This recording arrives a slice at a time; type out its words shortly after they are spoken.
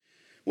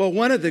Well,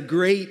 one of the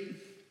great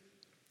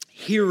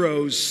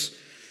heroes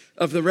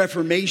of the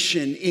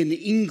Reformation in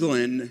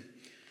England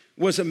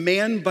was a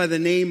man by the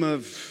name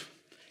of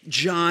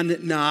John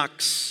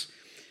Knox.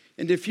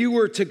 And if you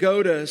were to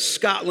go to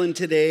Scotland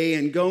today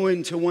and go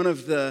into one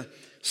of the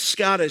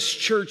Scottish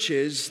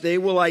churches, they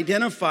will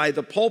identify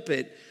the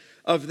pulpit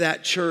of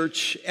that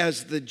church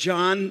as the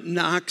John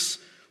Knox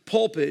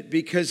pulpit,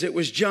 because it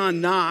was John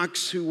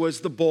Knox who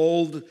was the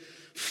bold,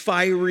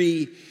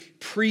 fiery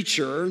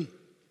preacher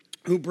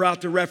who brought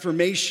the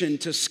Reformation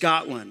to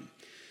Scotland.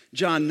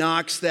 John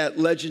Knox, that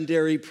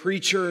legendary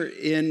preacher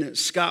in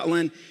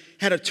Scotland,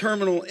 had a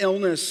terminal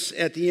illness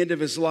at the end of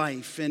his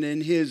life, and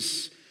in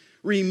his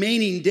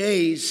remaining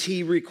days,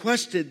 he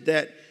requested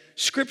that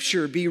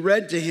Scripture be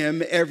read to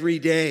him every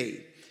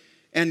day.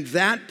 And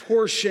that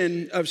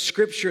portion of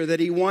Scripture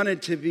that he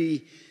wanted to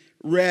be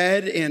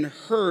read and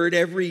heard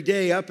every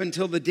day up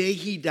until the day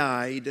he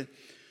died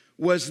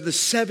was the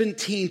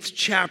 17th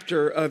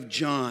chapter of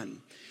John.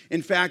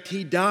 In fact,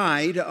 he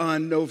died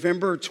on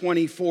November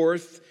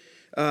 24th,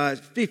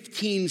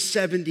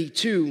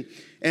 1572,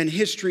 and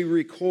history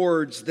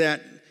records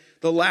that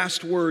the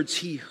last words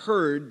he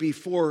heard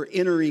before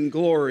entering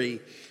glory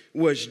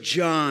was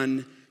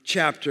John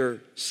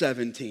chapter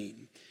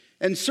 17.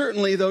 And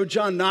certainly, though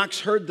John Knox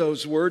heard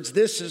those words,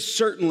 this is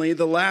certainly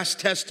the last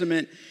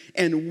testament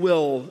and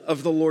will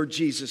of the Lord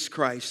Jesus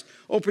Christ.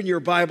 Open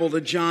your Bible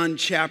to John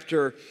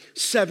chapter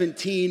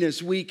 17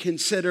 as we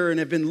consider and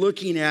have been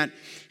looking at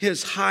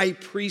his high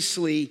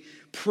priestly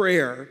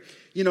prayer.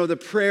 You know, the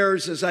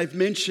prayers, as I've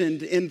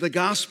mentioned, in the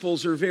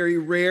Gospels are very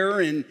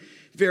rare and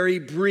very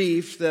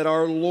brief that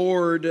our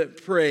Lord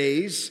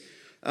prays.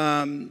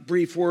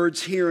 Brief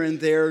words here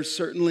and there,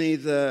 certainly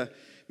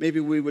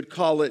maybe we would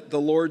call it the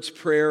Lord's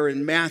Prayer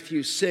in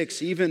Matthew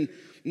 6, even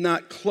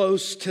not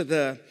close to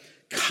the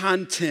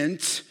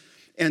content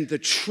and the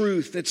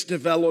truth that's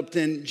developed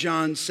in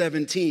John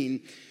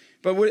 17.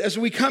 But as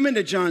we come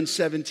into John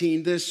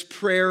 17, this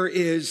prayer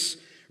is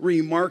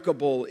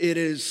remarkable. It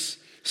is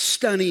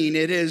stunning.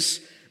 It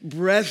is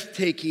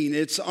breathtaking.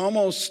 It's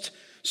almost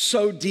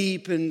so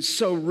deep and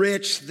so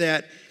rich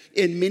that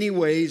in many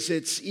ways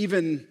it's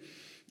even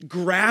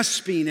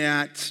grasping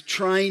at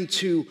trying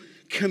to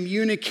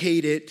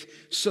communicate it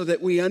so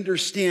that we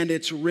understand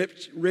its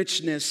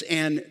richness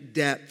and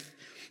depth.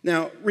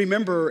 Now,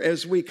 remember,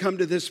 as we come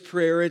to this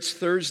prayer, it's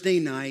Thursday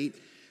night,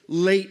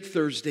 late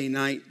Thursday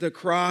night. The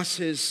cross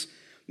is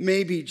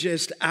maybe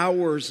just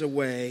hours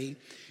away.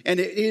 And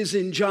it is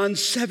in John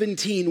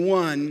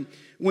 17:1,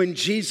 when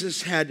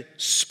Jesus had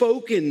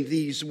spoken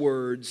these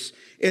words,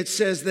 it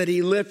says that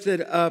he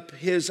lifted up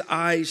his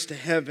eyes to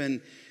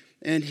heaven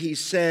and he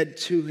said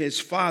to his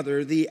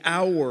Father, "The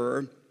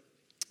hour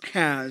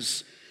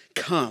has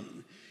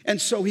come." And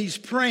so he's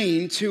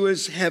praying to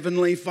his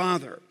heavenly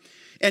Father.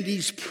 And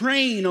he's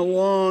praying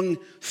along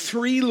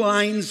three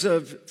lines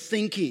of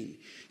thinking.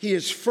 He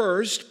is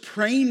first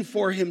praying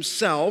for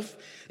himself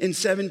in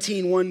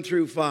 17:1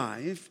 through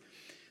 5.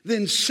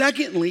 Then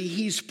secondly,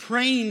 he's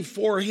praying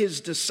for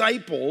his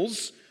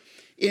disciples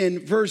in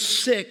verse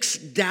 6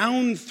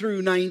 down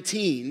through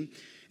 19.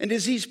 And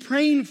as he's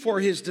praying for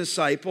his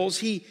disciples,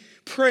 he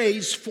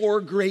prays for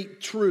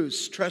great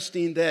truths,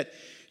 trusting that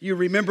you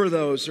remember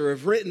those or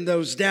have written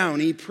those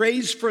down. He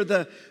prays for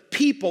the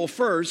people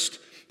first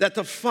that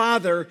the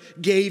Father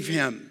gave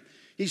him.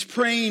 He's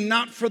praying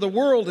not for the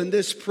world in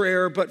this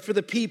prayer, but for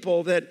the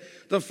people that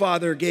the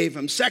Father gave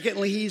him.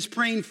 Secondly, he's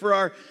praying for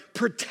our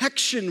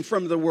protection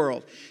from the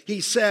world.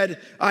 He said,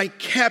 "I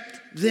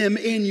kept them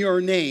in your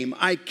name.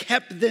 I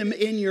kept them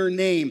in your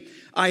name.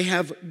 I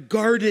have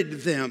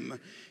guarded them."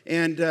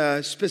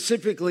 And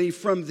specifically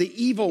from the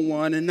evil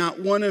one, and not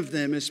one of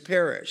them is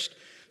perished.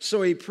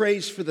 So he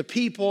prays for the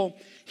people.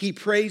 He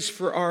prays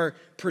for our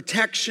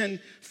protection.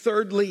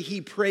 Thirdly,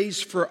 he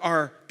prays for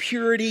our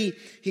purity.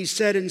 He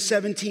said in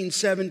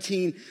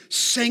 17:17,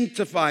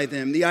 "Sanctify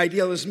them." The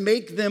ideal is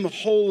make them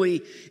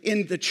holy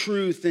in the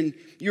truth, and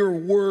your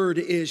word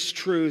is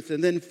truth.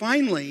 And then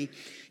finally,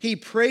 he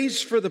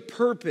prays for the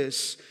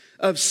purpose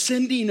of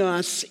sending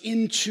us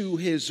into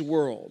his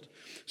world.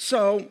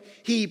 So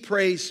he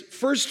prays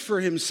first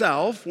for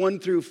himself, 1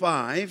 through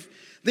 5.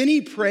 Then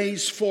he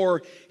prays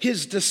for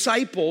his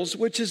disciples,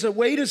 which is a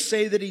way to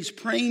say that he's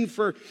praying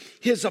for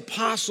his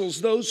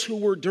apostles, those who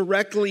were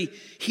directly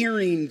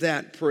hearing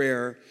that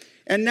prayer.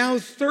 And now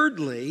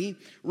thirdly,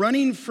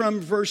 running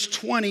from verse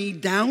 20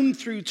 down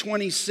through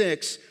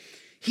 26,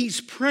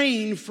 he's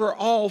praying for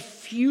all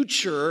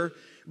future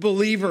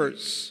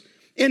believers.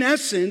 In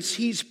essence,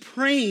 he's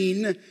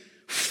praying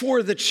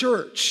for the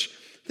church.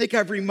 I think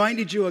I've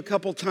reminded you a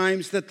couple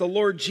times that the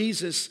Lord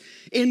Jesus,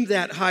 in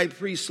that high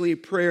priestly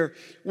prayer,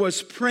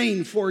 was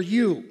praying for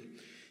you.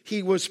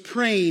 He was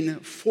praying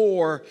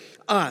for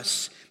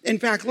us. In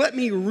fact, let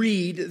me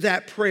read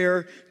that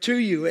prayer to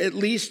you, at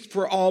least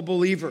for all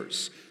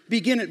believers.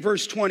 Begin at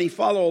verse 20,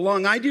 follow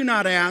along. "I do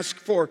not ask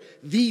for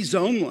these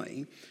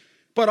only,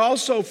 but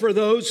also for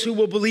those who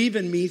will believe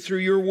in me through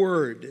your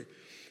word,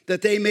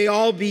 that they may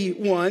all be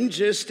one,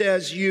 just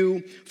as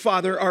you,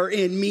 Father, are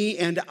in me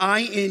and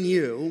I in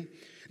you,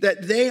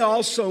 that they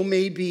also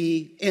may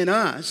be in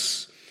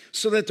us,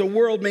 so that the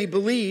world may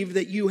believe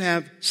that you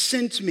have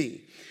sent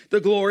me. The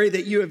glory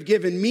that you have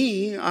given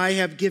me, I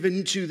have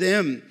given to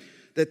them,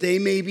 that they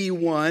may be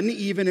one,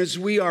 even as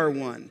we are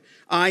one.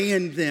 I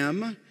in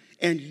them,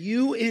 and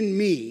you in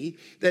me,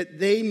 that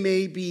they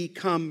may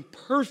become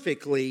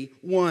perfectly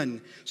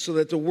one, so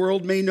that the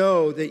world may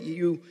know that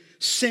you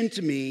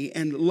sent me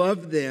and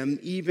loved them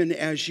even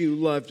as you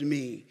loved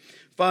me.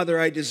 Father,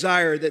 I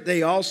desire that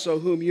they also,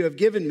 whom you have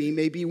given me,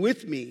 may be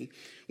with me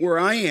where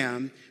I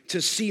am,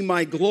 to see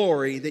my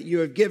glory that you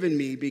have given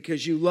me,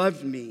 because you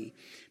loved me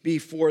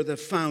before the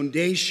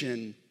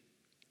foundation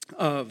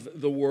of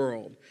the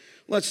world.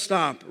 Let's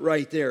stop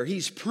right there.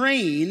 He's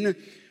praying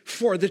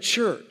for the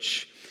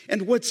church.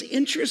 And what's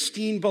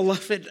interesting,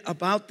 beloved,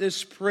 about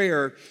this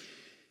prayer,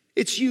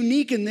 it's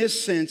unique in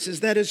this sense, is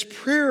that his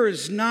prayer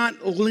is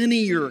not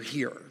linear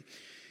here.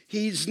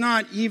 He's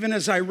not, even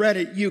as I read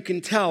it, you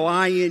can tell,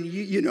 I and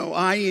you,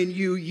 I and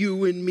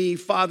you and me,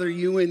 Father,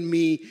 you and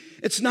me.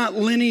 It's not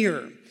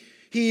linear.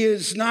 He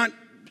is not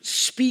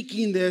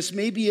speaking this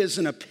maybe as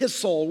an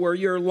epistle where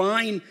you're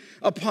line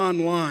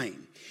upon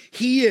line.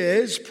 He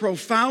is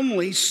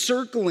profoundly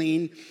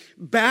circling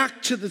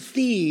back to the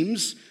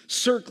themes,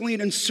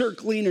 circling and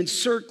circling and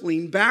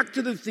circling back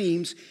to the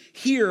themes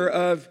here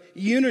of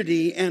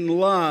unity and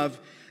love.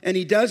 And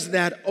he does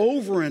that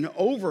over and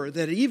over,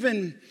 that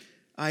even,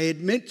 I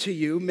admit to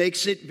you,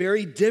 makes it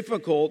very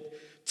difficult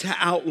to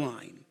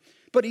outline.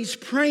 But he's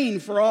praying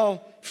for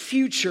all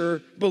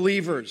future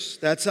believers.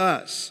 That's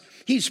us.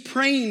 He's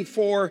praying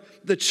for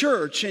the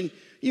church. And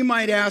you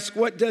might ask,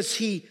 what does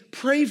he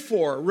pray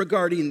for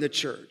regarding the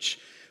church?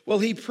 Well,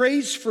 he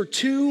prays for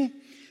two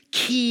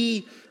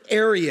key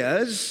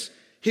areas.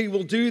 He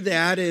will do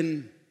that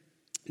in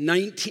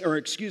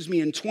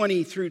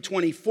 20 through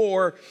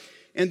 24.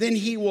 And then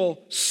he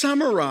will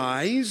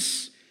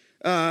summarize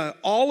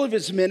all of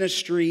his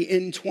ministry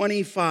in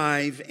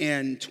 25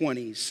 and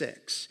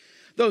 26.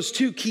 Those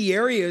two key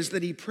areas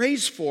that he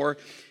prays for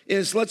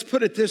is, let's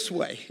put it this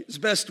way, as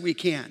best we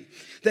can,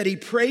 that he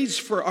prays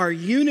for our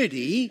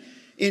unity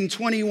in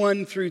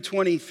 21 through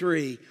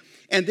 23,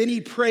 and then he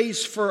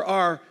prays for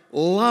our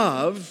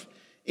love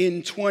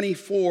in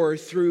 24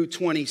 through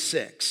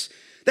 26.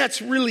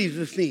 That's really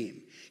the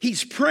theme.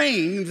 He's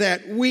praying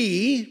that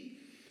we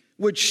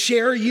would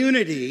share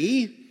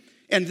unity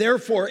and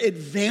therefore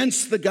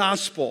advance the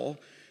gospel.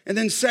 And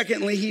then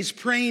secondly, he's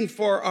praying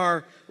for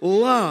our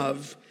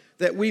love,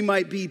 that we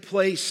might be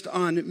placed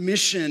on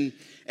mission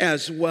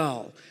as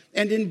well.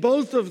 And in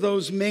both of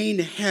those main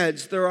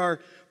heads, there are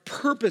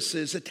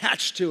purposes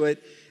attached to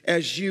it,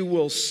 as you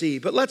will see.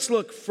 But let's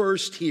look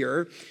first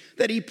here,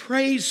 that he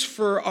prays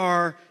for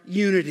our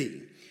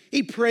unity.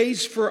 He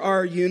prays for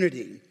our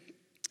unity.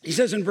 He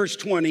says in verse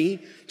 21,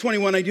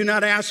 I do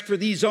not ask for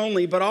these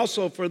only, but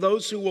also for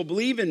those who will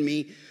believe in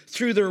me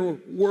through their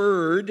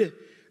word,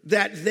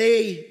 that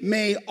they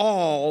may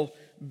all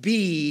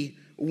be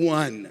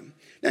one.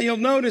 Now you'll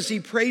notice he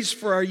prays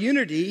for our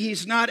unity.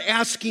 He's not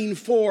asking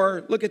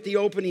for, look at the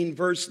opening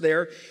verse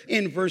there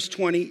in verse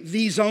 20,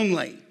 these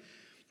only.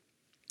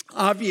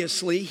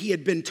 Obviously, he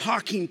had been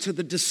talking to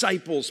the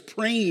disciples,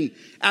 praying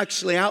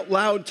actually out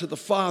loud to the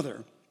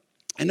Father.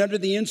 And under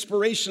the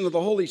inspiration of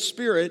the Holy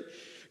Spirit,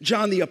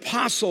 John the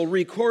Apostle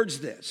records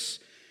this.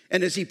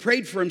 And as he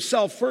prayed for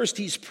himself first,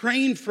 he's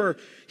praying for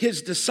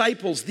his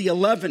disciples, the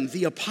 11,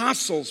 the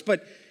apostles.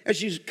 But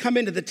as you come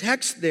into the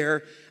text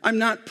there, I'm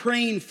not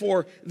praying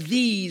for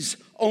these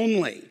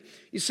only.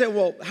 You say,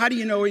 well, how do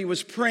you know he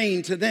was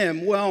praying to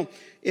them? Well,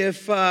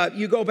 if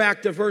you go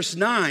back to verse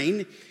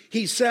 9,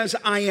 he says,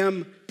 I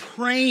am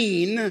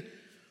praying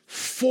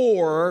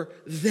for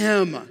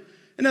them.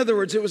 In other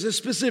words, it was a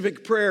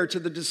specific prayer to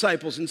the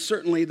disciples, and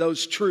certainly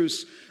those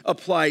truths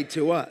apply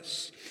to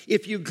us.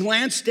 If you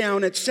glance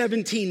down at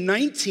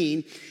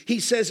 17:19, he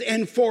says,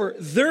 and for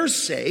their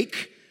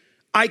sake,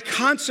 I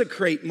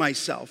consecrate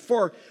myself,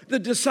 for the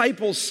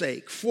disciples'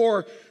 sake,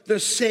 for the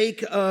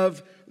sake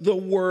of the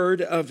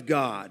word of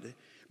God.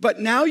 But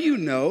now you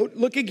note,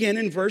 look again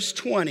in verse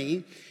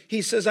 20,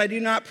 he says, I do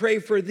not pray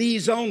for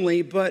these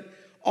only, but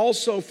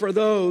also for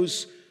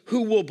those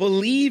who will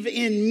believe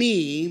in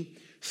me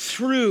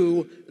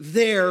through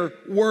their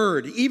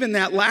word. Even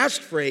that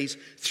last phrase,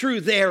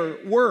 through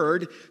their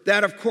word,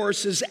 that of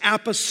course is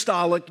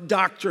apostolic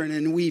doctrine,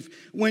 and we've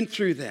went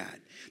through that.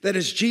 That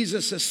as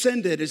Jesus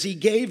ascended, as he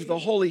gave the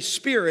Holy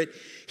Spirit,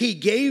 he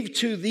gave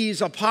to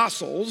these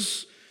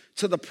apostles,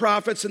 to the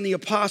prophets and the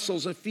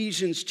apostles,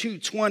 Ephesians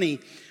 2:20,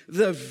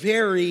 the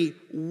very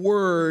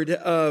word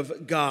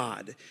of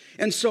God.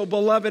 And so,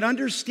 beloved,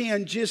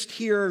 understand just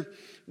here,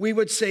 we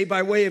would say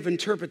by way of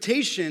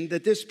interpretation,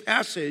 that this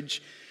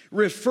passage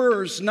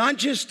refers not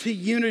just to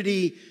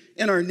unity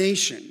in our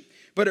nation,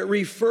 but it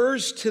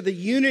refers to the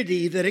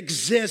unity that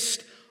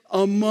exists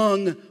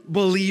among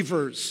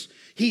believers.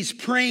 He's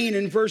praying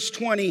in verse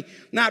 20,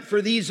 not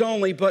for these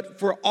only, but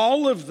for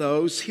all of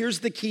those, here's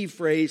the key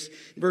phrase,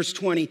 verse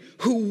 20,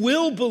 who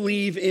will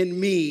believe in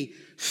me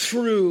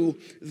through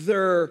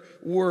their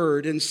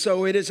word. And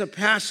so it is a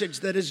passage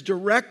that is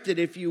directed,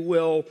 if you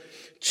will,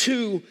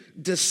 to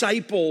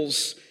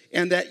disciples,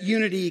 and that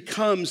unity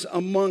comes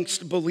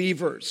amongst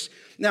believers.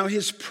 Now,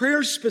 his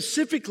prayer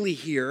specifically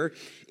here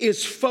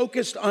is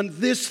focused on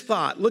this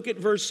thought. Look at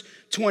verse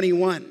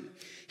 21.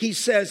 He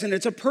says, and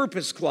it's a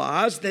purpose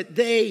clause, that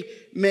they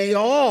may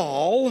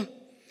all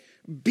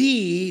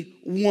be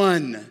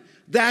one.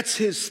 That's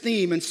his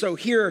theme. And so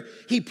here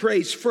he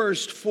prays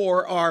first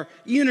for our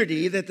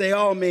unity, that they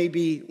all may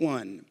be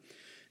one.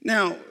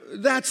 Now,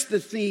 that's the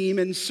theme,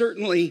 and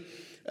certainly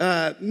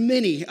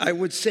many, I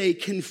would say,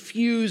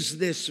 confuse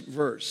this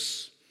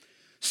verse.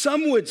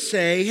 Some would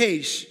say,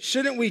 hey,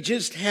 shouldn't we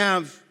just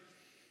have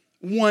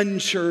one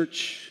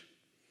church?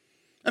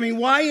 I mean,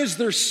 why is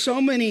there so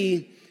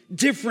many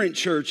different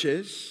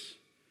churches?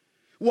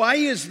 Why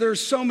is there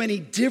so many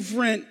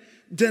different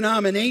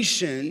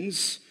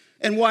denominations?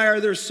 And why are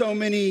there so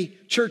many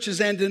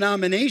churches and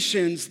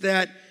denominations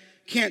that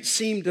can't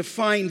seem to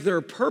find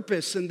their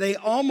purpose? And they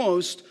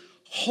almost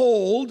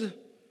hold,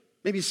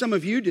 maybe some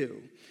of you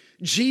do,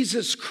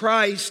 Jesus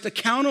Christ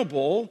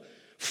accountable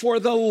for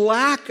the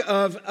lack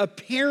of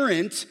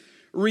apparent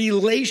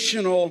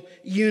relational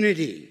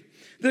unity.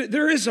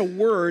 There is a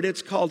word,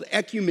 it's called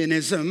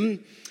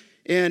ecumenism,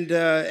 and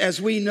as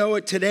we know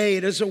it today,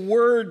 it is a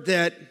word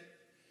that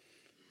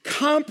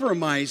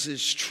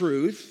compromises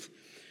truth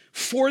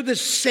for the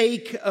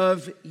sake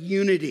of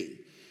unity.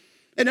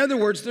 In other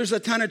words, there's a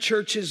ton of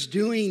churches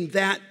doing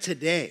that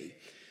today.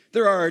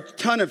 There are a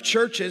ton of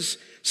churches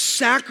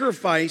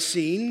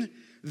sacrificing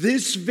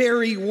this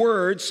very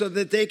word so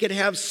that they could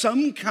have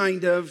some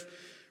kind of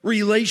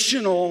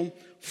relational,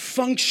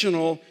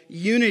 functional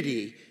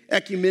unity.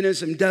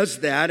 Ecumenism does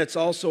that. It's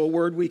also a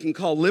word we can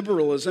call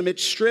liberalism. It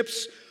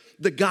strips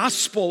the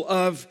gospel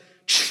of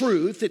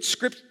truth. It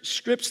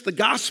strips the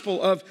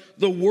gospel of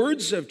the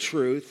words of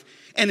truth,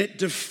 and it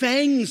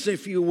defangs,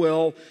 if you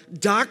will,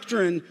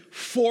 doctrine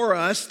for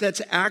us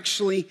that's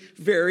actually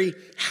very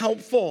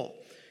helpful.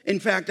 In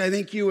fact, I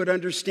think you would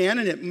understand,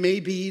 and it may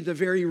be the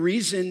very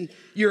reason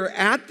you're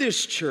at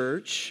this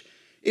church,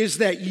 is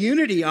that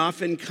unity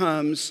often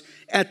comes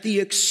at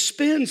the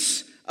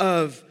expense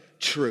of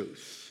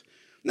truth.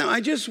 Now, I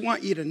just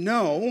want you to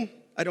know,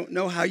 I don't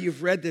know how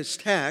you've read this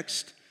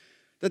text,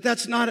 that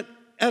that's not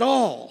at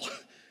all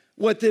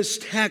what this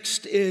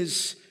text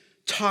is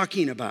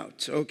talking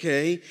about,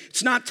 okay?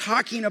 It's not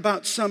talking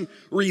about some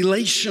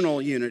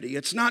relational unity.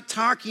 It's not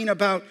talking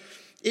about,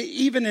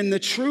 even in the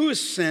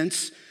truest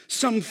sense,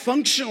 some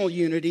functional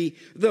unity,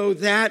 though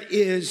that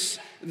is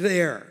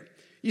there.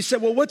 You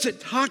said, well, what's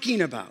it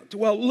talking about?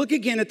 Well, look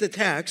again at the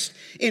text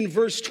in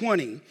verse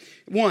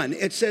 21.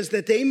 It says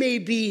that they may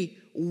be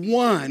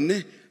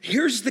one.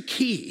 Here's the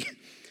key.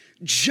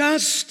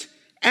 Just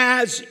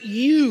as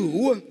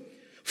you,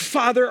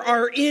 Father,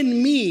 are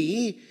in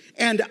me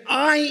and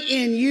I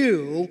in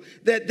you,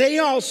 that they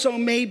also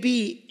may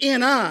be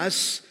in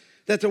us,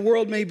 that the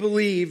world may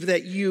believe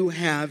that you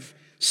have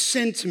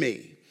sent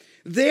me.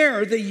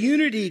 There, the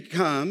unity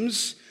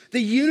comes,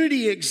 the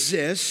unity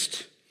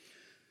exists.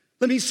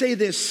 Let me say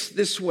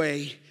this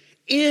way,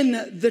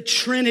 in the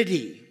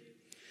Trinity.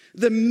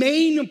 The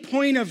main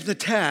point of the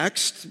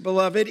text,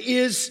 beloved,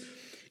 is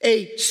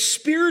a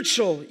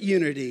spiritual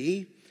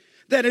unity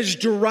that is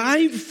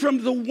derived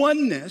from the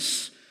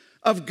oneness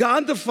of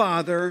God the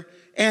Father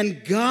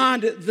and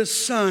God the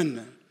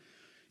Son.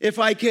 If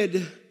I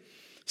could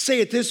say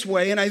it this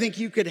way, and I think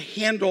you could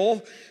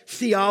handle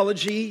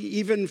theology,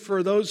 even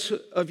for those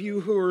of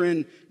you who are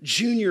in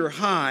junior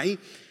high,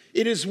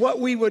 it is what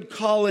we would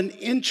call an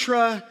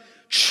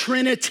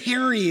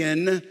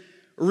intra-Trinitarian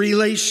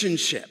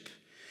relationship.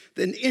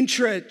 An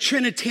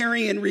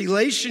intra-Trinitarian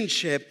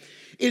relationship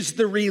is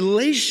the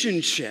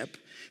relationship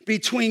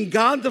between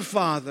God the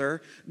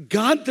Father,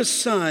 God the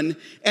Son,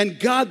 and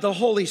God the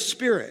Holy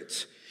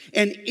Spirit.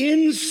 And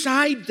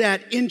inside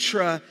that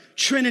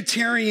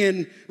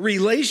intra-Trinitarian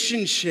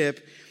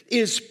relationship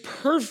is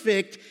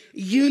perfect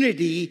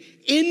unity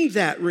in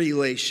that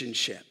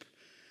relationship.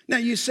 Now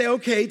you say,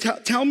 okay,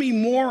 tell me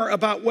more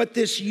about what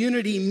this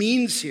unity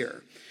means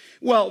here.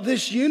 Well,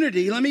 this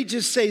unity, let me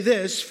just say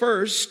this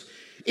first,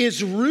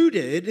 is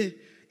rooted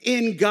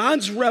in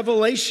God's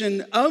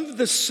revelation of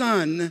the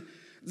Son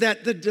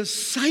that the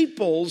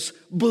disciples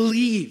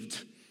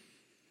believed.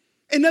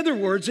 In other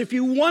words, if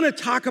you want to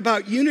talk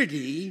about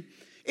unity,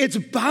 it's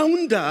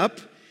bound up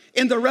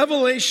in the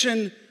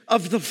revelation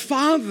of the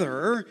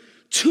Father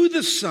to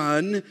the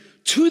Son,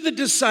 to the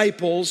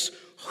disciples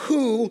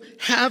who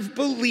have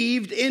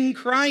believed in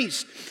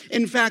Christ.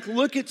 In fact,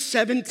 look at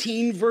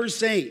 17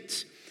 verse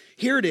 8.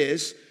 Here it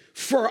is.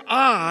 For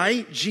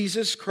I,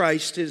 Jesus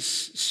Christ is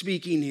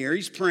speaking here,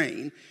 he's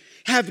praying,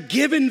 have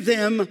given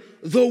them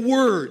the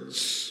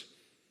words.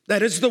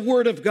 That is the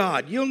word of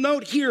God. You'll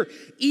note here,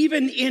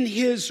 even in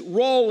his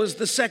role as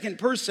the second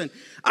person,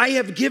 I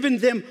have given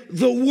them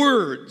the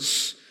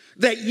words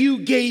that you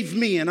gave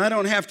me, and I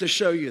don't have to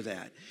show you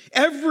that.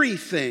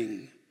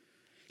 Everything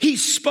he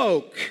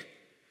spoke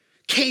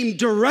came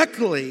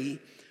directly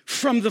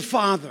from the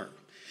Father.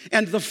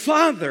 And the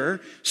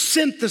Father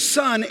sent the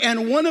Son,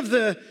 and one of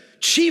the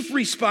chief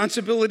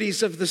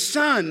responsibilities of the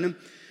Son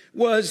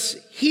was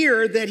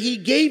here that he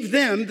gave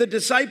them, the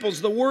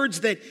disciples, the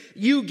words that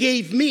you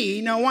gave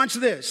me. Now watch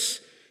this.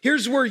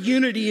 Here's where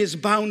unity is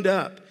bound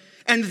up.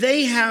 And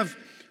they have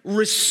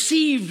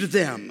received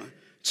them.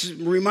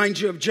 To remind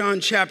you of John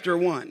chapter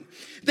 1.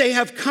 They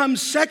have come,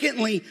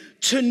 secondly,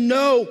 to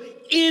know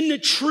in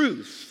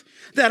truth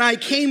that I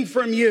came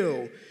from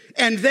you.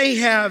 And they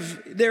have,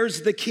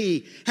 there's the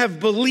key, have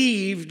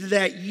believed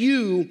that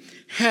you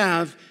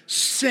have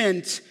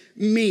sent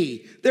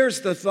me.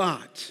 There's the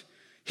thought.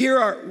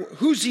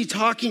 Who's he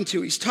talking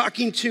to? He's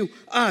talking to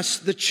us,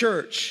 the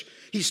church.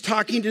 He's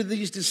talking to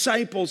these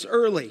disciples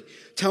early.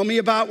 Tell me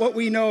about what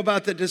we know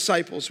about the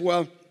disciples.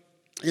 Well,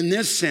 in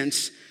this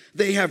sense,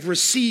 they have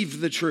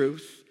received the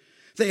truth.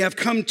 They have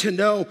come to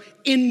know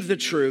in the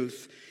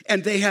truth,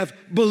 and they have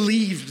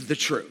believed the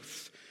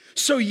truth.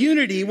 So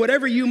unity,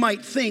 whatever you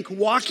might think,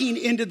 walking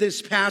into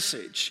this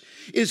passage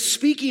is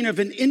speaking of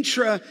an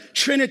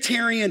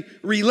intra-Trinitarian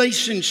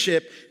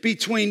relationship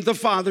between the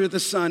Father, the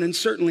Son, and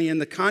certainly in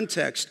the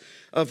context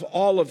of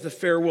all of the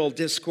farewell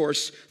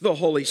discourse, the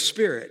Holy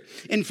Spirit.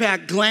 In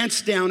fact,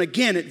 glance down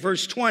again at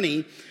verse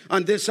 20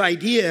 on this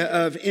idea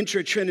of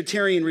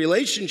intra-Trinitarian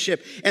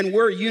relationship and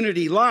where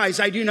unity lies.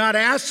 I do not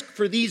ask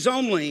for these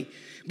only,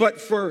 but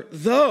for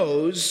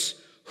those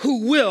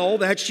who will,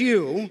 that's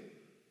you.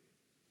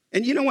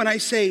 And you know when I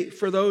say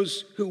for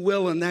those who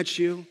will, and that's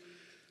you,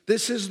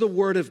 this is the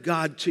word of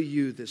God to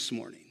you this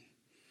morning.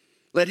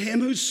 Let him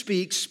who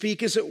speaks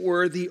speak as it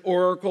were the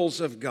oracles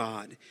of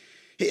God.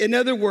 In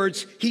other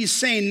words, he's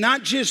saying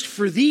not just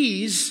for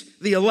these,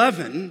 the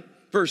 11,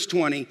 verse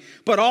 20,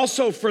 but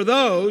also for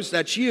those,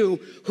 that's you,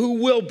 who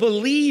will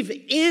believe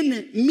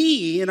in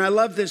me, and I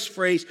love this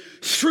phrase,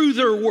 through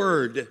their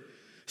word,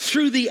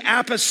 through the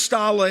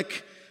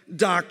apostolic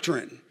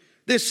doctrine.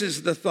 This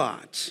is the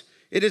thought.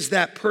 It is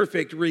that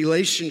perfect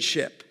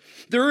relationship.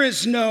 There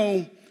is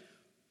no,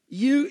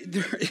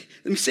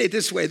 let me say it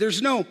this way,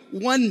 there's no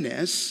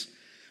oneness,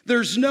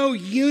 there's no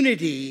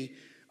unity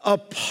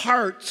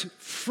apart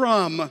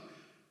from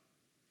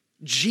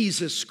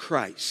Jesus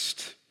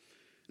Christ.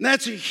 And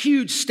that's a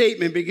huge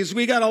statement because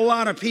we got a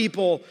lot of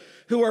people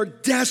who are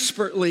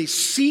desperately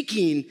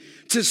seeking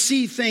to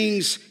see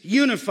things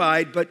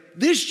unified, but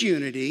this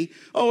unity,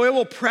 it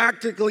will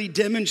practically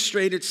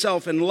demonstrate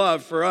itself in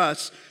love for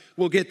us.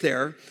 We'll get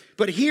there.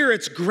 But here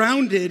it's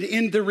grounded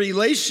in the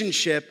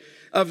relationship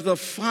of the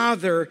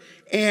Father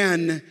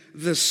and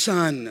the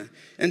Son.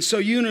 And so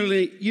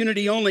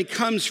unity only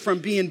comes from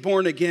being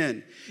born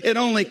again. It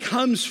only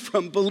comes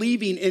from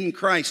believing in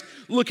Christ.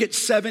 Look at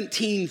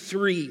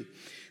 17:3.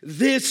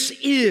 This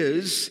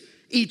is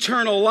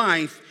eternal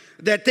life,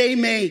 that they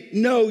may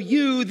know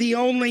you, the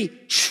only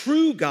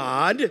true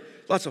God,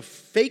 lots of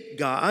fake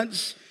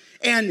gods,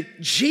 and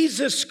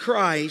Jesus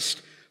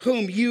Christ,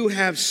 whom you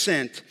have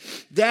sent.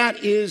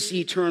 That is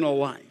eternal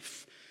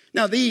life.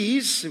 Now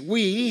these,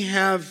 we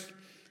have,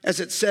 as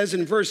it says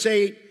in verse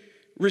 8,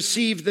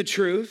 received the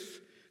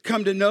truth,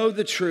 come to know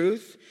the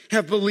truth,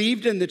 have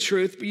believed in the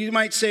truth. But you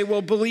might say,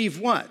 well, believe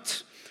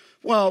what?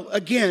 Well,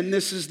 again,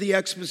 this is the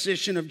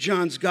exposition of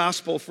John's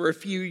gospel for a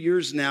few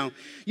years now.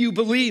 You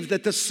believe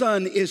that the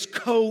Son is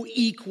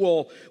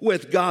co-equal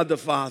with God the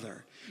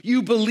Father.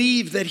 You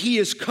believe that he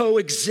is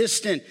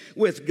co-existent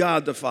with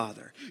God the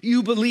Father.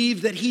 You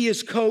believe that he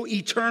is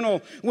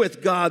co-eternal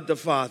with God the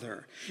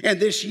Father. And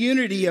this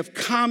unity of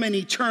common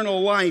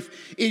eternal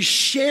life is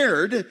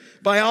shared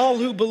by all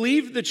who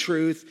believe the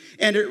truth,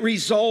 and it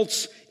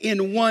results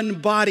in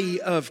one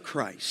body of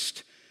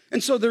Christ.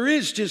 And so there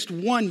is just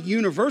one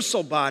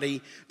universal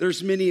body.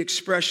 There's many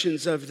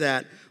expressions of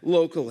that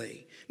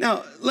locally.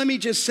 Now, let me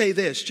just say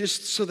this,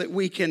 just so that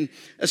we can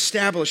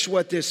establish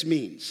what this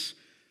means.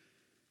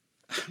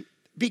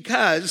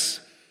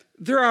 Because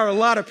there are a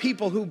lot of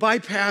people who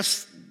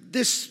bypass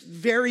this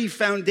very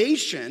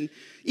foundation,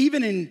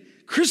 even in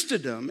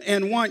Christendom,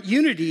 and want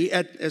unity,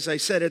 as I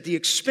said, at the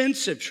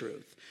expense of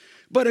truth.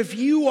 But if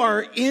you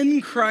are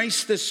in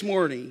Christ this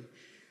morning,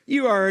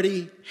 you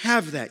already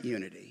have that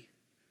unity.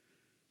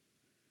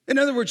 In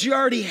other words, you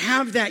already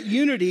have that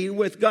unity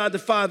with God the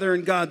Father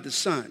and God the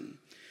Son.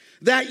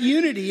 That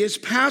unity is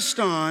passed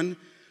on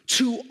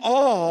to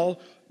all,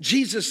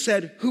 Jesus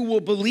said, who will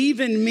believe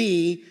in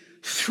me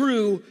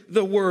through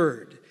the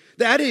word.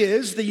 That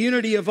is the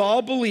unity of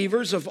all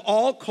believers, of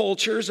all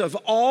cultures, of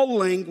all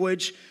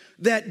language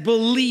that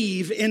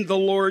believe in the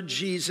Lord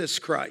Jesus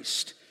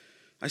Christ.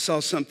 I saw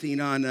something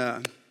on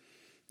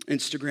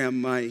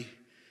Instagram. My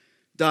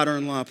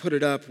daughter-in-law put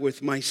it up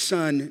with my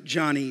son,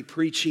 Johnny,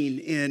 preaching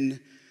in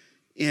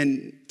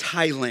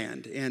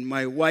Thailand. And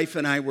my wife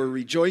and I were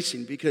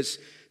rejoicing because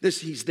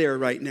he's there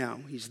right now.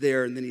 He's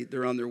there, and then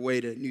they're on their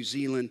way to New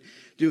Zealand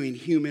doing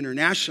Hume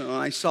International.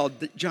 And I saw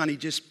Johnny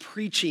just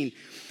preaching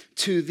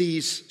to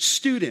these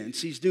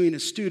students. He's doing a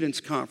students'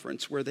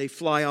 conference where they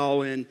fly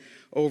all in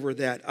over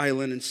that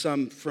island and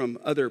some from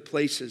other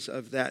places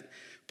of that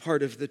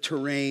part of the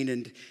terrain.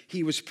 And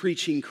he was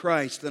preaching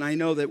Christ. And I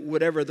know that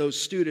whatever those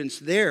students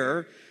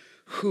there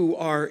who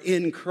are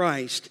in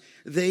Christ,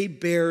 they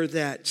bear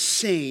that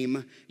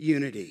same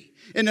unity.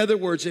 In other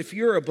words, if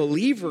you're a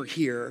believer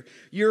here,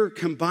 you're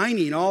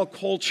combining all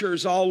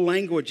cultures, all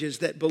languages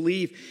that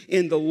believe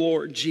in the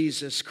Lord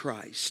Jesus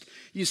Christ.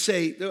 You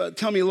say,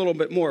 tell me a little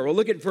bit more. Well,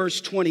 look at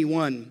verse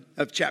 21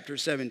 of chapter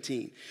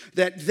 17.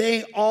 That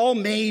they all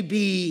may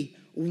be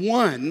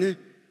one.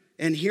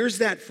 And here's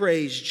that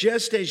phrase,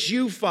 just as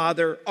you,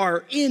 Father,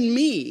 are in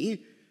me.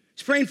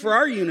 He's praying for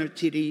our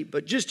unity,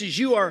 but just as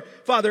you are,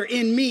 Father,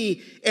 in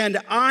me, and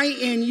I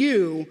in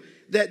you,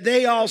 that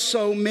they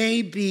also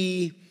may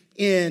be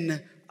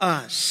in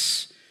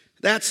us.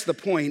 That's the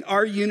point.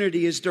 Our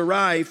unity is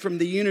derived from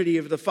the unity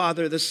of the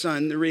Father, the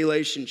Son, the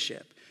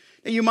relationship.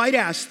 Now you might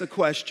ask the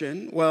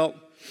question, well,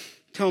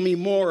 tell me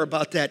more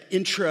about that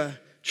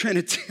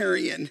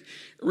intra-Trinitarian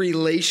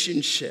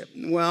relationship.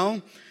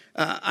 Well,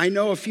 I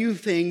know a few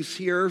things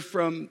here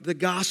from the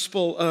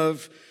Gospel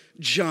of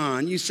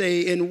John. You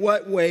say, in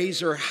what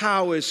ways or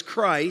how is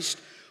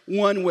Christ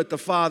one with the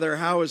Father?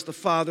 How is the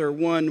Father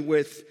one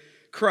with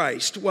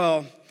Christ?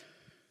 Well,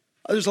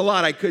 there's a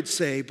lot I could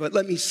say, but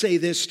let me say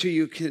this to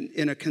you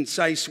in a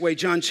concise way.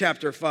 John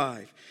chapter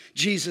 5,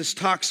 Jesus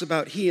talks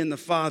about he and the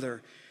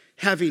Father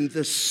having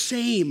the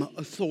same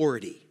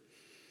authority.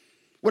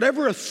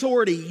 Whatever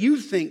authority you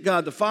think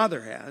God the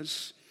Father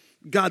has,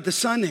 God the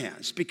Son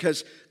has,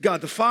 because God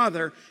the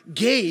Father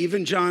gave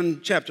in John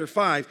chapter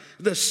 5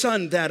 the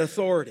Son that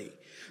authority.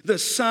 The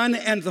Son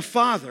and the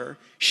Father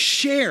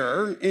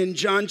share in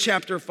John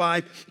chapter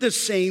 5 the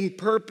same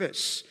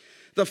purpose.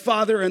 The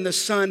Father and the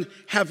Son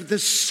have the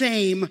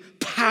same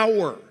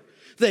power.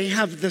 They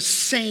have the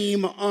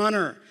same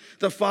honor.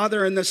 The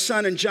Father and the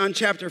Son in John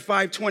chapter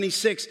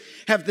 5:26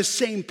 have the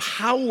same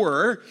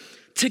power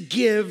to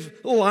give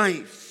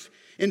life.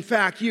 In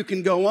fact, you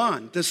can go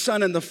on. The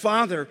Son and the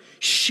Father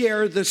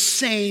share the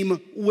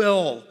same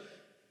will.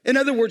 In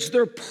other words,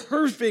 they're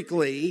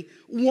perfectly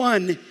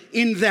one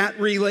in that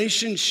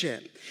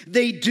relationship.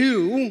 They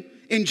do,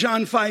 in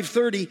John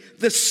 5:30,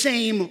 the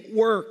same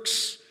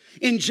works.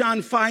 In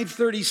John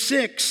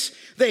 5:36,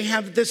 they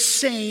have the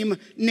same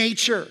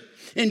nature.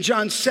 In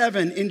John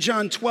 7, in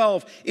John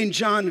 12, in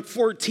John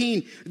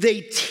 14,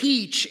 they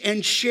teach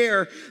and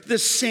share the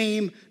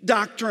same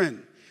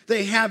doctrine.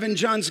 They have in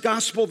John's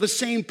gospel the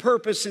same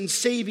purpose in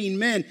saving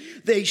men.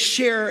 They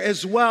share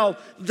as well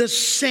the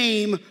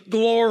same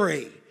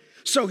glory.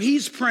 So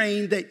he's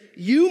praying that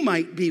you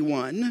might be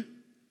one.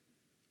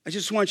 I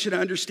just want you to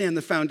understand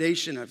the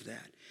foundation of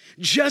that.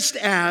 Just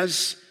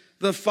as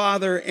the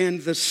Father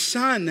and the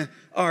Son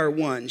are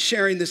one,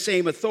 sharing the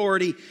same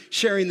authority,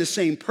 sharing the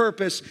same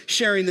purpose,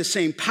 sharing the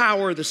same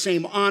power, the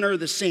same honor,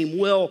 the same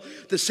will,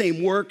 the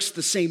same works,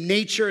 the same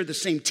nature, the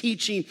same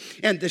teaching,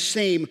 and the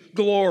same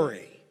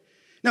glory.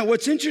 Now,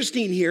 what's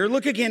interesting here,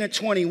 look again at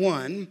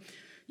 21.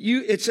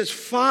 It says,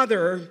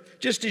 Father,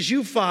 just as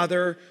you,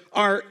 Father,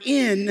 are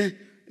in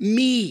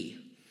me.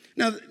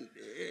 Now,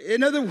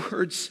 in other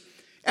words,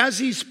 as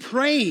he's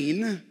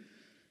praying,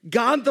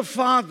 God the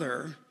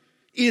Father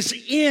is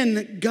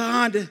in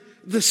God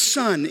the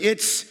Son.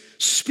 It's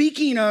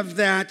speaking of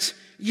that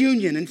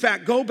union. In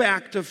fact, go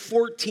back to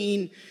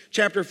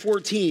chapter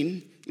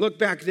 14. Look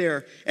back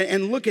there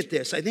and look at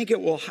this. I think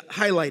it will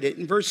highlight it.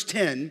 In verse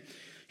 10,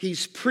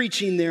 he's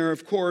preaching there,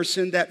 of course,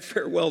 in that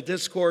farewell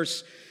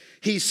discourse.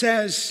 He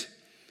says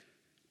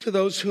to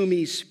those whom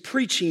he's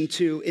preaching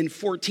to in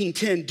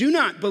 14:10, do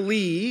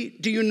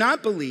you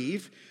not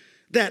believe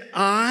that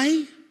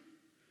I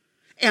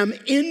am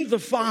in the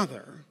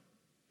Father,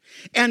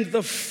 and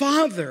the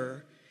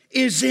Father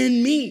is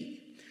in me?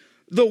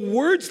 The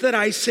words that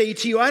I say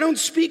to you, I don't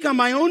speak on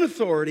my own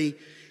authority,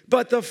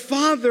 but the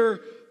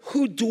Father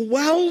who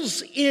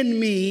dwells in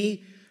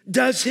me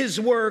does his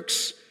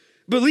works.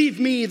 Believe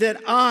me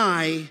that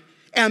I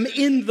am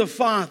in the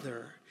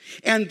Father,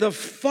 and the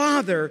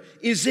Father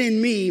is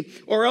in me,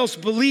 or else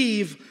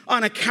believe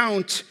on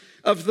account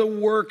of the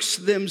works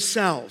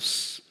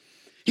themselves.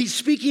 He's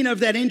speaking of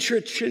that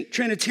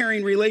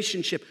intra-Trinitarian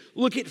relationship.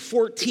 Look at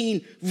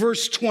 14,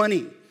 verse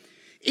 20.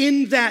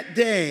 In that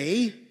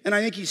day, and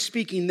I think he's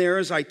speaking there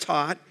as I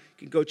taught,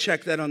 you can go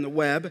check that on the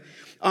web.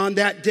 On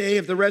that day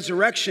of the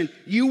resurrection,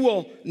 you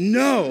will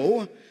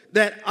know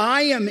that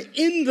I am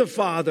in the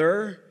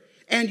Father,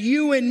 and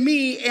you in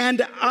me,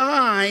 and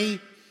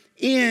I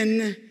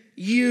in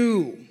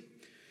you.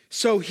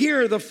 So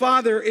here the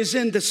Father is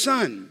in the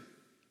Son.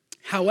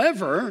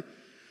 However,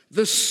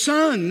 the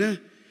Son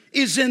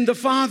is in the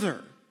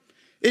Father.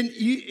 And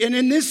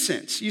in this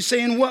sense, you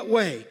say, in what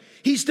way?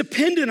 He's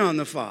dependent on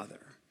the Father.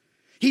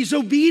 He's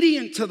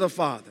obedient to the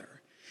Father.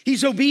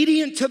 He's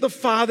obedient to the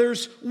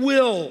Father's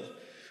will.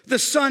 The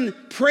Son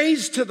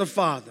prays to the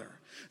Father.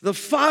 The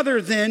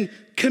Father then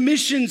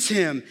commissions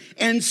him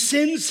and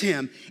sends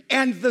him.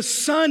 And the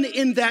Son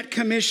in that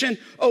commission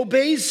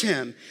obeys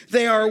him.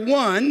 They are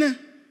one,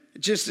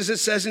 just as it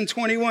says in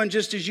 21,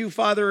 just as you,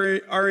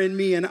 Father, are in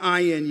me and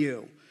I in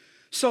you.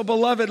 So,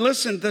 beloved,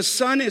 listen, the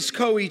Son is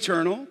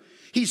co-eternal.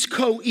 He's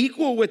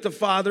co-equal with the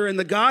Father in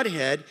the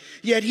Godhead,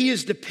 yet he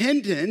is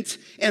dependent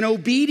and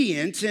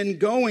obedient in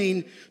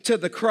going to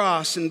the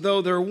cross. And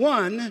though they're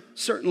one,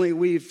 certainly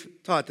we've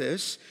taught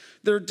this,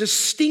 they're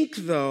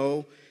distinct,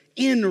 though,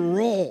 in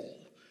role.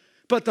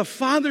 But the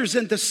Father's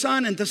in the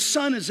Son, and the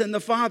Son is in the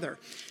Father.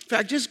 In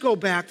fact, just go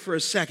back for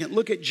a second.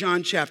 Look at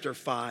John chapter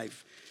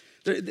 5.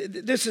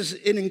 This is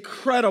an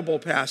incredible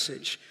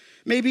passage.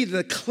 Maybe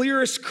the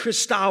clearest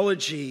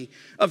Christology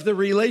of the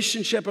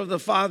relationship of the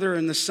Father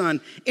and the Son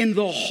in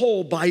the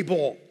whole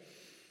Bible.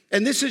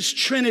 And this is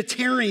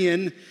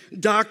Trinitarian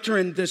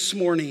doctrine this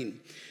morning.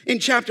 In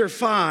chapter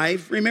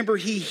 5, remember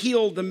he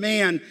healed the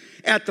man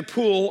at the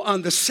pool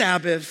on the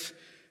Sabbath,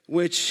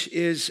 which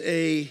is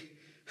a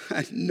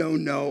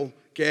no,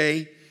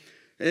 okay?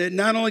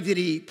 Not only did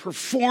he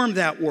perform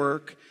that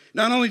work,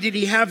 not only did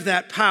he have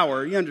that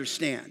power, you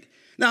understand,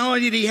 not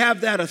only did he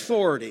have that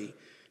authority,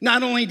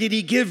 not only did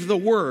he give the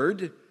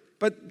word,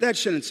 but that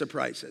shouldn't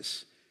surprise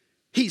us.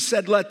 He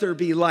said, let there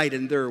be light,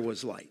 and there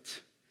was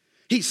light.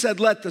 He said,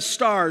 let the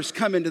stars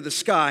come into the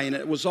sky, and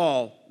it was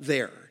all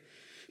there.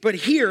 But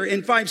here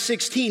in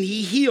 5:16,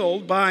 he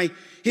healed by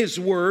his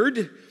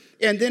word.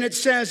 And then it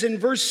says in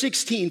verse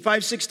 16,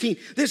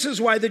 5:16, this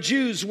is why the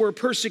Jews were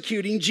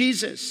persecuting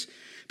Jesus,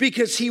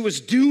 because he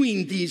was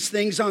doing these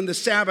things on the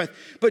Sabbath.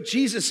 But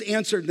Jesus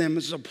answered them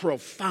as a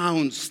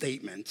profound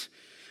statement.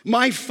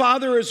 My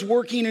Father is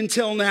working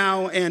until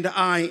now, and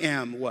I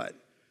am what?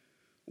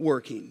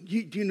 Working.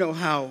 Do you know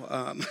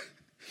how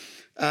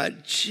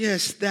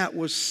that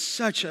was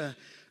such a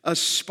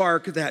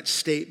spark, that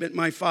statement,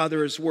 my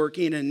Father is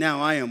working, and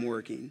now I am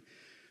working.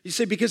 You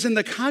see, because in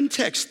the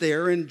context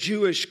there in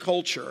Jewish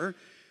culture,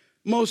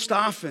 most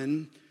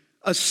often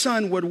a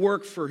son would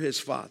work for his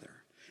father.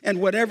 And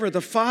whatever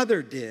the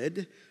father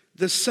did,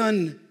 the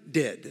son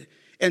did.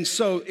 And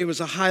so it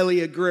was a highly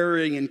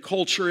agrarian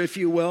culture, if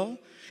you will.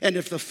 And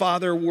if the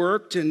father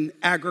worked in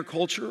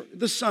agriculture,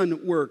 the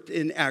son worked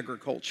in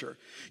agriculture.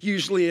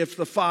 Usually if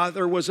the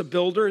father was a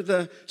builder,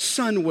 the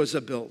son was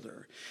a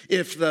builder.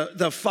 If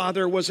the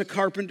father was a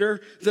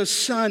carpenter, the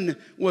son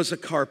was a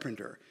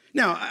carpenter.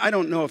 Now, I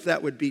don't know if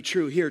that would be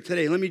true here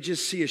today. Let me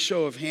just see a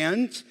show of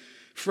hands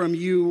from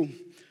you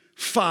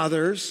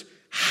fathers.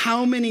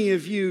 How many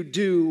of you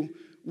do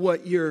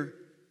what your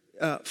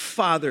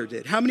father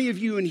did? How many of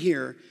you in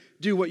here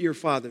do what your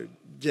father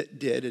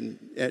did?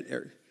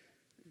 And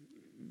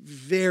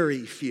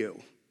very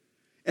few.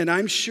 And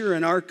I'm sure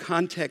in our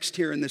context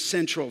here in the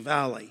Central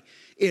Valley,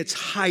 it's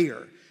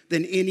higher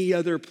than any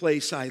other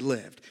place I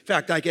lived. In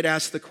fact, I could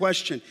ask the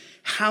question,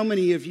 how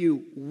many of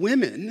you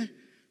women,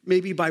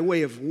 maybe by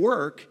way of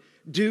work,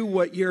 do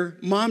what your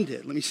mom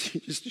did? Let me see,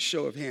 just a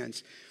show of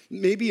hands.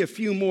 Maybe a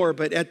few more,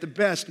 but at the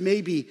best,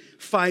 maybe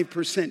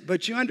 5%.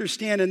 But you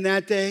understand in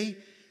that day,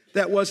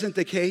 that wasn't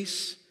the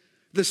case.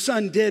 The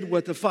son did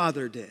what the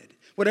father did.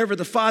 Whatever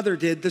the father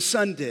did, the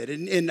son did,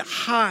 in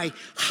high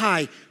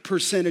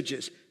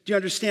percentages. Do you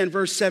understand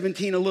verse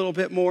 17 a little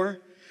bit more?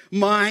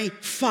 My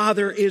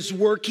Father is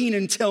working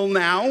until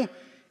now,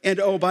 and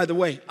oh, by the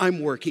way,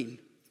 I'm working.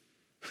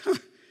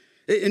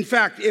 In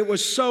fact, it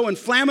was so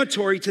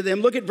inflammatory to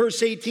them. Look at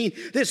verse 18.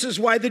 This is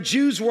why the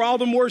Jews were all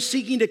the more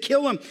seeking to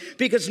kill him,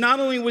 because not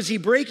only was he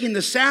breaking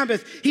the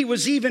Sabbath, he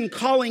was even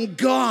calling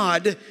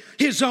God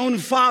his own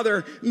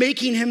Father,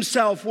 making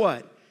himself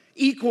what?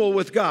 Equal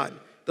with God.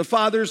 The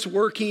Father's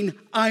working,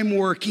 I'm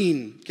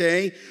working,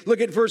 okay? Look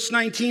at verse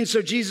 19.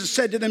 So Jesus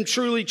said to them,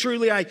 truly,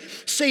 truly, I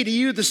say to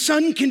you, the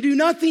Son can do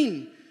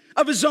nothing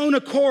of his own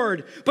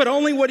accord, but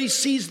only what he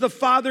sees the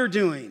Father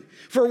doing.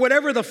 For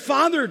whatever the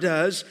Father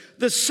does,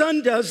 the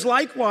Son does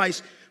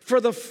likewise.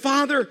 For the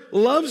Father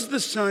loves the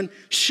Son,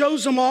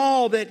 shows him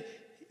all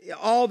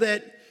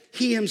that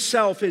he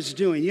himself is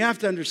doing. You have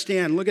to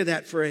understand, look at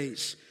that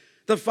phrase.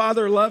 The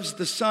Father loves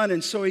the Son,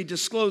 and so he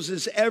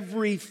discloses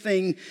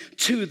everything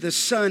to the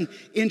Son.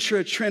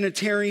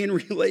 Intra-Trinitarian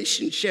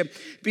relationship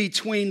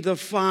between the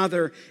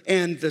Father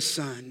and the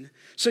Son.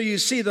 So you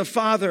see, the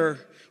Father,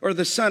 or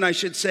the Son, I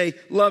should say,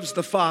 loves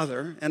the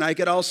Father. And I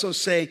could also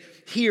say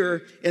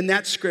here in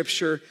that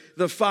scripture,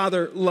 the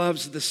Father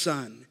loves the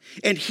Son.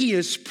 And he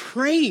is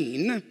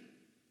praying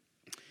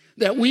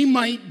that we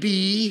might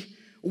be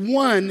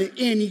one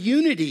in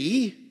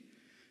unity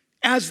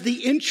as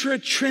the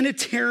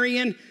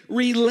intra-Trinitarian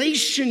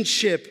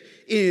relationship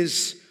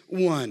is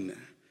one.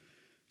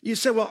 You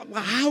say, well,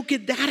 how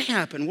could that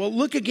happen? Well,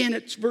 look again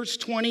at verse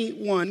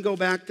 21. Go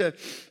back to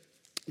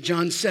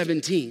John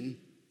 17.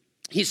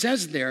 He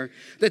says there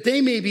that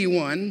they may be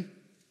one,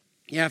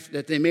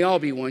 that they may all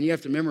be one. You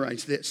have to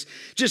memorize this.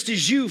 Just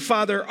as you,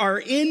 Father, are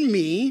in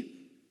me,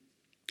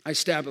 I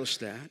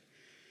established that,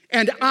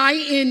 and I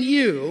in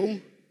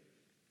you,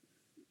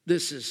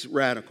 this is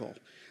radical,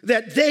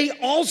 that they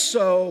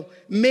also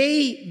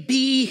may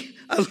be,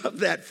 I love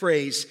that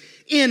phrase,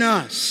 in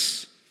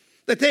us.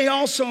 That they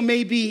also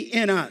may be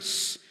in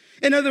us.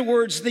 In other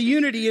words, the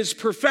unity is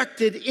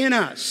perfected in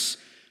us.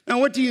 Now,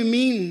 what do you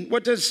mean?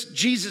 What does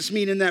Jesus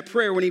mean in that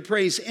prayer when he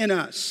prays in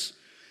us?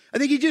 I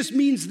think he just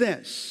means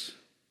this,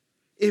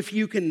 if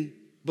you can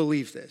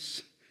believe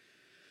this.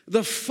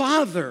 the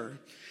Father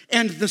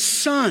and the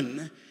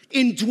Son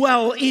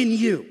indwell in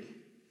you.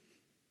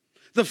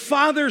 The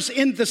Father's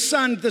in the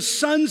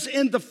Son's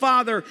in the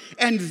Father,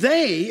 and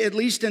they, at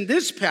least in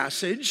this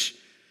passage,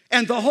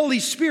 and the Holy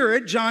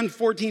Spirit, John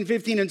 14,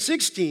 15, and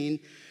 16,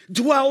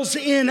 dwells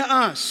in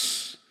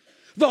us.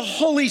 The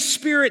Holy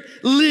Spirit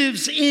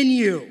lives in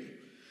you.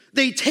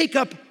 They take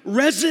up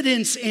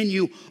residence in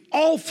you,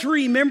 all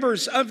three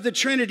members of the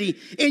Trinity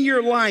in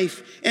your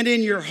life and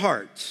in your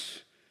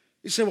heart.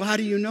 You say, well, how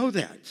do you know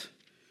that?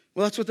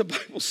 Well, that's what the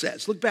Bible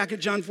says. Look back at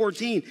John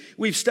 14.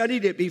 We've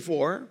studied it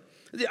before.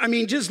 I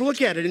mean, just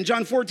look at it in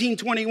John 14,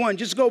 21.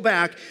 Just go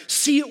back,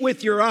 see it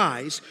with your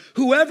eyes.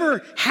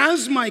 Whoever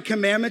has my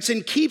commandments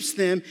and keeps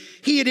them,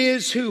 he it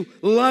is who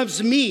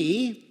loves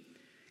me.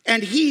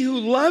 And he who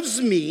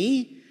loves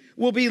me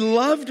will be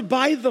loved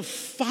by the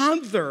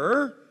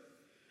Father,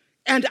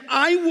 and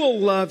I will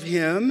love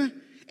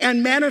him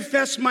and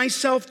manifest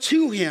myself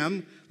to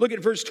him. Look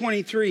at verse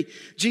 23.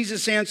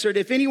 Jesus answered,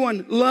 if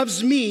anyone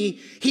loves me,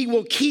 he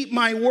will keep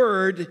my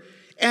word,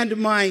 and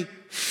my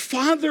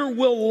Father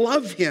will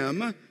love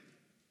him,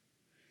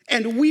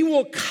 and we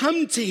will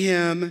come to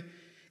him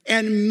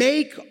and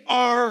make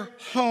our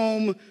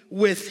home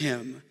with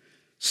him.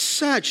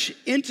 Such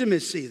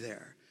intimacy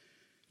there.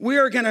 We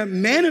are going to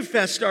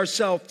manifest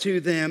ourselves to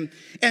them,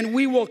 and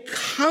we will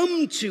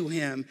come to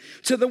him.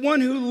 To the one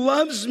who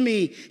loves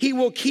me, he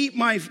will keep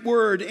my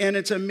word, and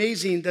it's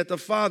amazing that the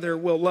Father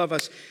will love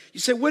us. You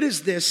say, what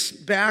is this?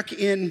 Back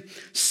in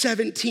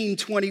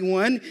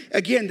 17:21,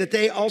 again, that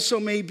they also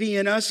may be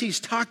in us. He's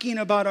talking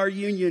about our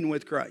union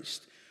with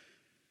Christ.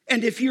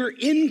 And if you're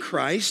in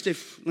Christ,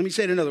 let me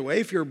say it another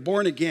way, if you're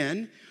born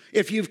again,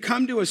 if you've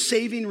come to a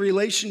saving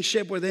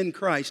relationship within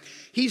Christ,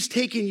 he's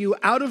taken you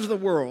out of the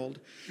world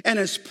and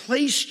has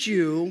placed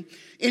you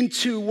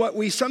into what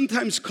we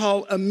sometimes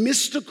call a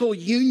mystical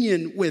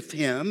union with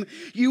him.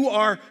 You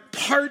are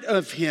part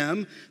of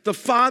him. The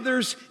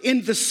Father's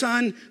in the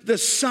Son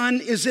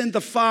is in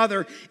the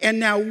Father, and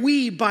now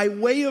we, by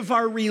way of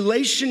our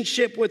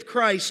relationship with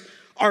Christ,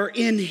 are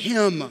in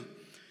him. In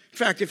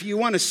fact, if you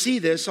want to see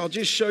this, I'll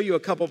just show you a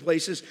couple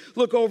places.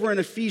 Look over in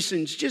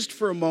Ephesians just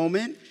for a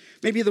moment.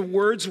 Maybe the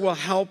words will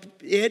help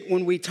it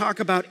when we talk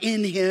about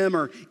in him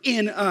or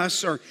in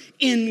us or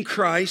in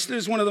Christ.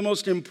 This is one of the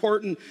most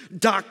important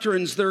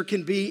doctrines there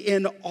can be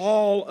in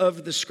all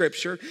of the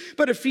scripture.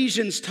 But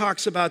Ephesians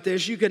talks about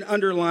this. You can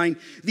underline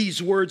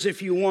these words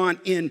if you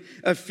want in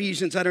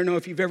Ephesians. I don't know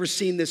if you've ever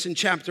seen this in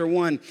chapter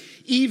 1.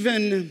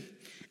 Even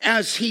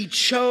as he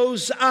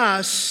chose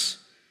us,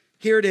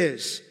 here it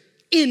is,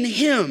 in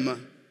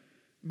him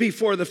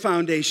before the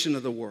foundation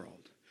of the world.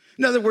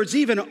 In other words,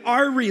 even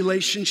our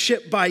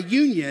relationship by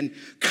union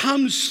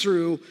comes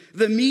through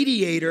the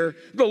mediator,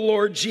 the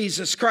Lord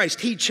Jesus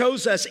Christ. He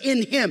chose us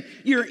in him.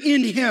 You're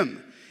in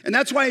him. And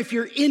that's why if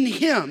you're in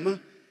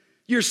him,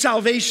 your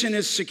salvation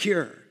is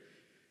secure.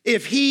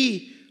 If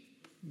he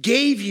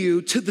gave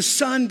you to the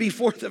Son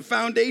before the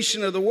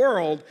foundation of the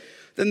world,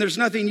 then there's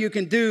nothing you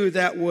can do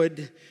that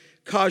would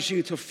cause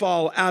you to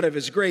fall out of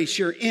his grace.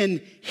 You're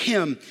in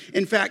him.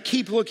 In fact,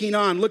 keep looking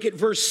on. Look at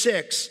verse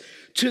 6.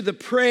 To the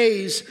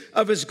praise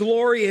of his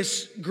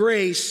glorious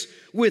grace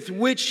with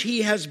which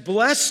he has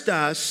blessed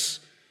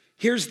us.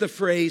 Here's the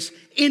phrase,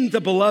 in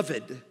the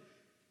beloved.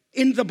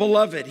 In the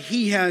beloved,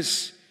 he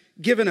has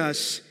given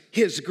us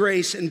his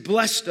grace and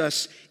blessed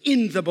us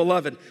in the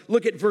beloved.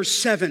 Look at verse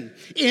 7.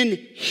 In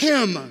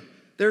him,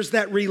 there's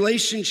that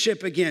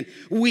relationship again.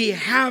 We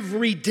have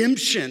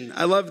redemption.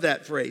 I love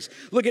that phrase.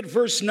 Look at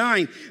verse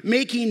 9.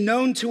 Making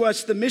known to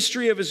us the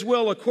mystery of his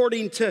will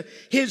according to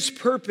his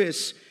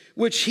purpose,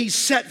 which he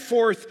set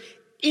forth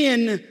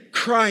in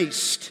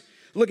Christ.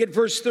 Look at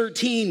verse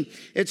 13.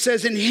 It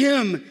says, in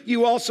him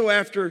you also,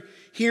 after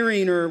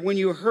hearing or when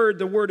you heard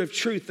the word of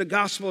truth, the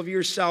gospel of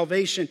your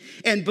salvation,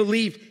 and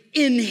believed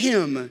in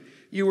him,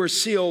 you were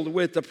sealed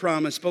with the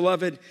promise.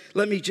 Beloved,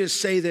 let me just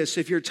say this.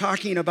 If you're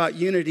talking about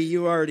unity,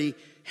 you already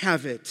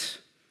have it.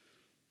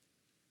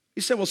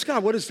 You say, well,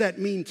 Scott, what does that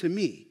mean to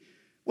me?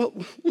 Well,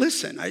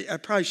 listen, I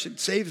probably should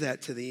save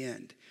that to the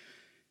end.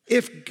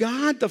 If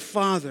God the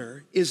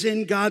Father is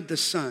in God the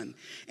Son,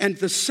 and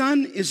the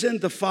Son is in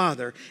the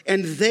Father,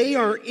 and they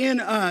are in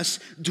us,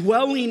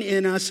 dwelling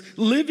in us,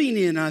 living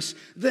in us,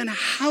 then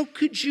how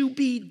could you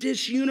be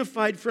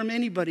disunified from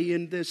anybody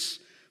in this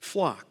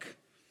flock?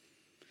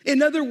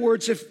 In other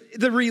words, if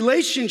the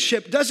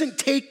relationship doesn't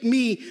take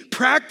me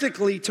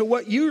practically to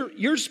what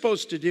you're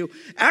supposed to do,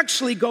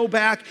 actually go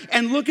back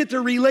and look at the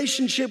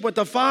relationship with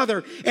the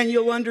Father, and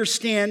you'll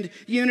understand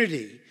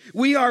unity.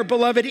 We are,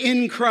 beloved,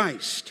 in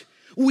Christ.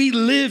 We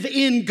live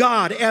in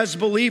God as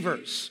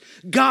believers.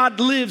 God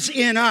lives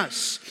in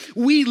us.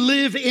 We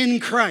live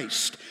in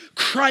Christ.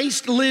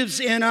 Christ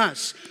lives in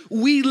us.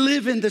 We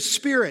live in the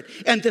Spirit,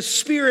 and the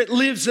Spirit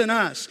lives in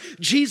us.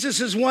 Jesus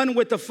is one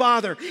with the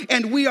Father,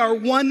 and we are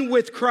one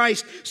with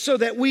Christ, so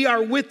that we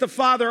are with the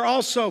Father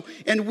also,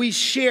 and we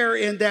share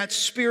in that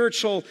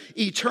spiritual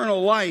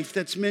eternal life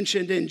that's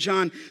mentioned in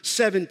John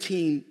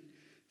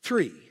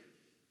 17:3.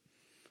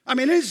 I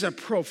mean, it is a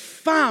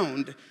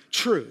profound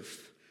truth.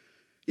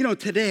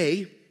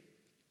 Today,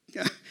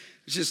 I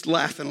was just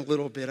laughing a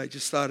little bit. I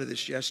just thought of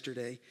this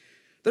yesterday.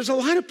 There's a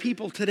lot of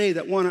people today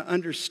that want to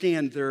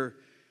understand their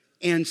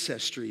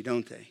ancestry,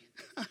 don't they?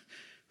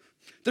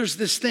 There's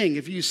this thing,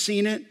 have you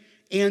seen it?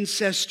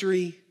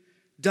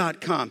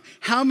 Ancestry.com.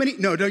 How many?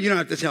 No, you don't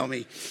have to tell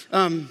me.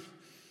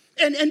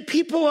 And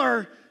people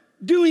are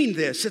doing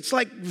this. It's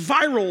like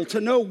viral to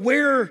know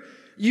where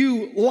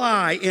you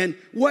lie and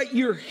what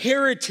your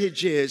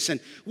heritage is and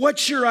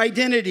what's your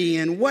identity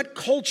and what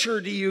culture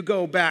do you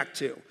go back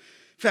to. In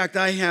fact,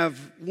 I have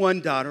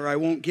one daughter. I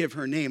won't give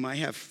her name. I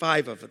have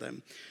 5 of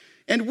them.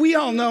 And we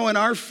all know in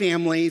our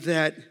family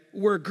that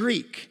we're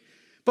Greek.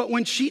 But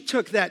when she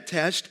took that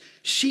test,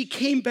 she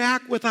came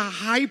back with a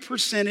high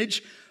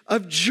percentage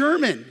of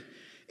German.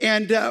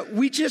 And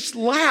we just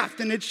laughed,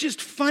 and it's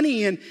just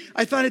funny. And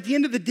I thought at the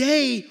end of the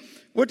day,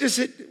 what does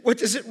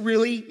it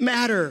really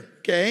matter,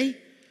 okay?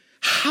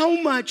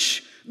 How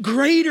much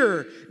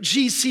greater,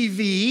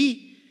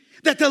 GCV,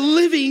 that the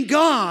living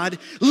God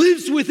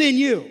lives within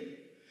you?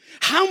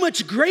 How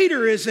much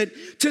greater is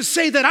it to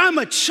say that I'm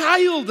a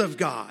child of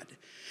God?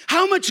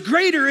 How much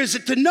greater is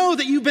it to know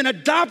that you've been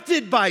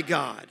adopted by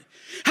God?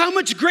 How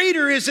much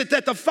greater is it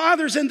that the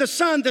Father's in the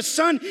Son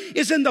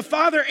is in the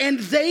Father, and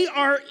they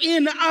are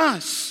in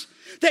us?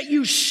 That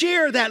you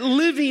share that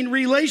living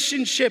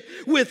relationship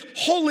with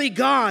holy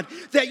God,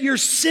 that your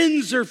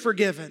sins are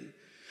forgiven.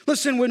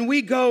 Listen, when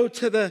we go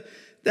to the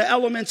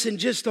elements in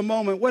just a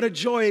moment, what a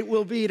joy it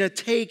will be to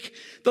take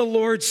the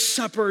Lord's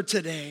Supper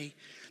today,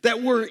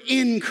 that we're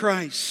in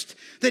Christ,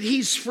 that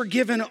He's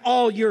forgiven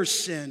all your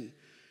sin.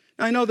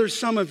 I know there's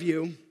some of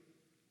you,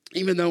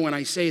 even though when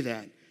I say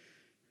that,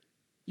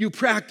 you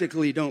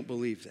practically don't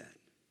believe that.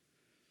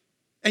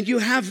 And you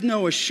have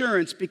no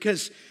assurance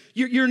because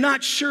you're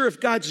not sure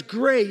if God's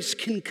grace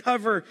can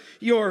cover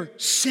your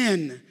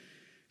sin.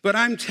 But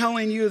I'm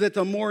telling you that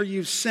the more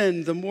you've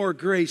sinned, the more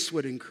grace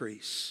would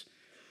increase.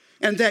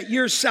 And that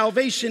your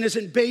salvation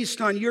isn't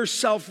based on your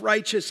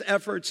self-righteous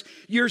efforts,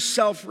 your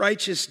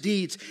self-righteous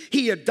deeds.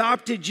 He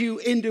adopted you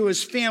into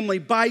His family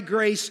by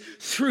grace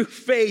through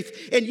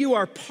faith, and you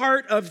are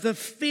part of the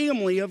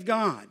family of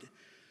God.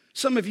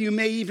 Some of you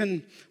may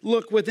even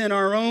look within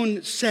our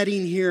own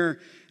setting here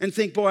and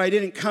think, boy, I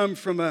didn't come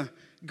from a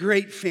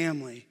great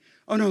family.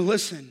 Oh no,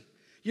 listen,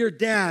 your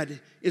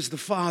dad is the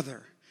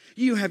Father.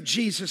 You have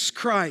Jesus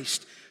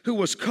Christ, who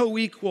was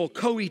co-equal,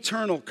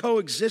 co-eternal,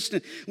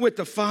 co-existent with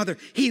the Father.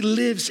 He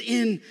lives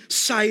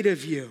inside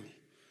of you.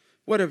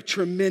 What a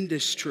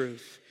tremendous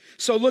truth.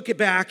 So look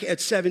back at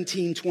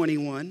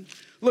 17:21.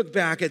 Look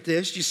back at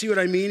this. Do you see what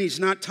I mean? He's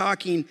not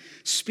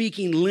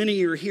speaking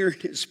linear here in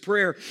his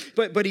prayer,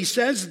 but he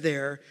says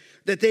there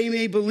that they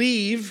may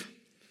believe,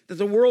 that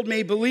the world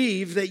may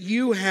believe that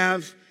you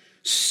have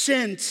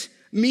sent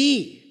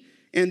me.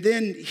 And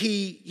then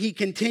he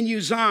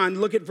continues on.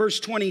 Look at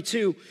verse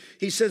 22.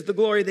 He says, the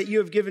glory that you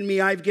have given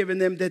me, I've given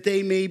them, that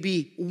they may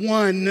be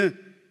one,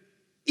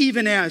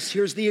 even as,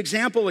 here's the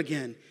example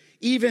again,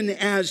 even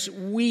as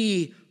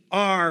we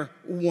are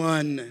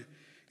one.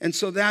 And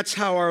so that's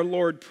how our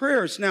Lord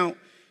prays. Now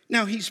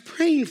He's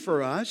praying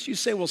for us. You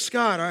say, well,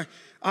 Scott,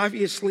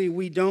 obviously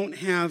we don't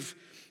have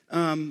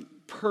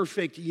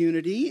perfect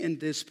unity in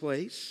this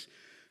place.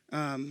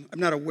 I'm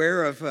not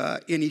aware of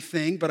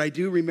anything, but I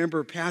do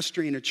remember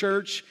pastoring a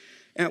church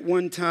at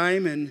one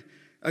time, and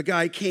a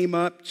guy came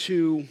up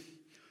to,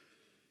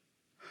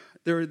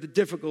 there was the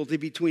difficulty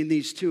between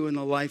these two in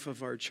the life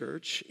of our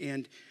church,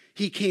 and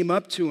he came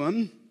up to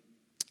him,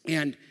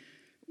 and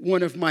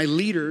one of my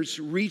leaders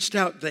reached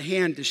out the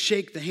hand to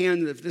shake the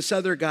hand of this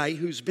other guy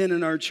who's been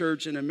in our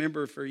church and a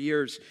member for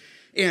years,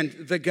 and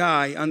the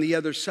guy on the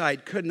other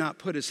side could not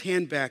put his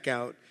hand back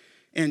out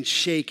and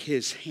shake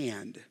his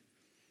hand.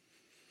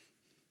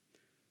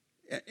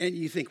 And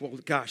you think, well,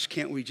 gosh,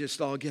 can't we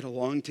just all get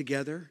along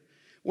together?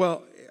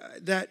 Well,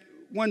 that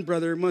one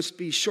brother must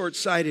be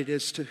short-sighted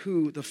as to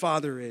who the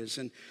Father is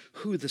and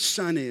who the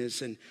Son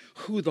is and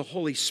who the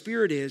Holy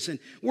Spirit is. And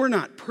we're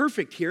not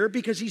perfect here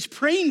because he's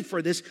praying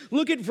for this.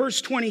 Look at verse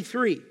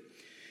 23.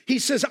 He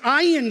says,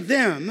 I in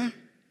them,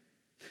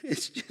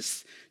 it's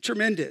just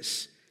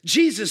tremendous.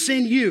 Jesus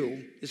in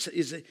you,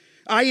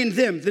 I in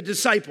them, the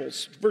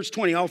disciples, verse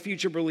 20, all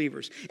future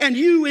believers. And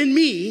you in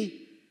me,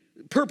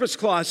 purpose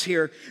clause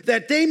here,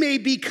 that they may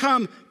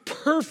become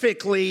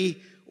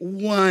perfectly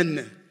one.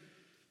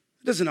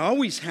 It doesn't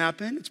always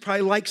happen. It's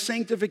probably like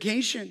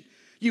sanctification.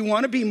 You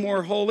want to be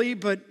more holy,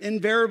 but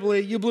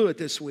invariably you blew it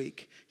this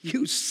week.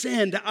 You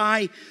sinned,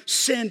 I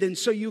sinned, and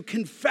so you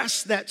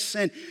confess that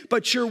sin.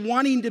 But you're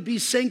wanting to be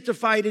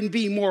sanctified and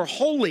be more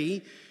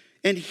holy,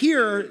 and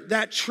here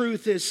that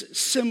truth is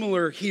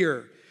similar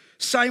here.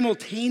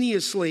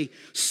 Simultaneously,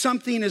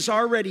 something is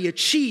already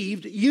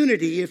achieved,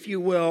 unity, if you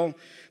will,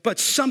 but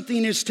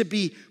something is to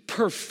be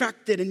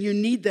perfected, and you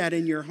need that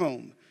in your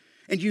home.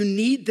 And you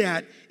need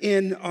that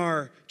in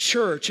our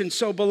church. And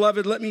so,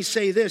 beloved, let me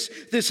say this.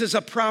 This is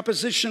a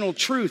propositional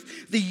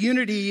truth. The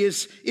unity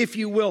is, if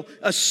you will,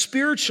 a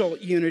spiritual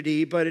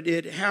unity, but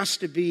it has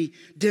to be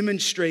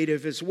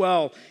demonstrative as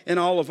well in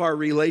all of our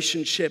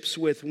relationships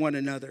with one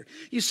another.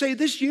 You say,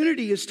 this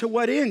unity is to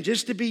what end?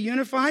 Just to be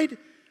unified?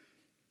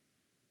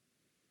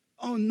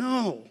 Oh,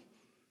 no.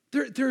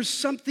 There's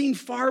something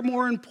far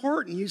more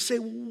important. You say,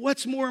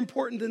 what's more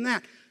important than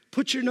that?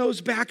 Put your nose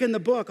back in the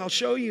book. I'll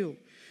show you.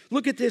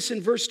 Look at this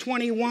in verse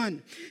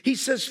 21. He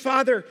says,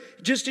 Father,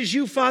 just as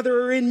you,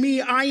 Father, are in me,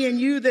 I in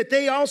you, that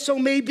they also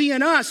may be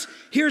in us.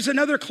 Here's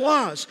another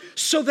clause.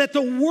 So that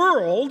the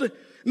world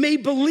may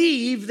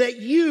believe that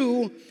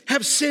you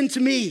have sent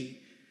me.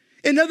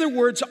 In other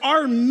words,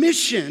 our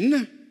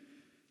mission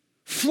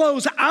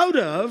flows out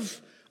of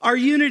our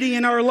unity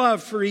and our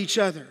love for each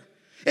other.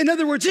 In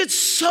other words, it's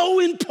so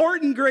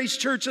important, Grace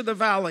Church of the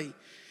Valley,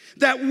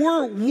 that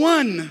we're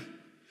one,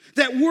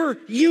 that we're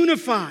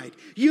unified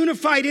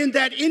in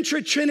that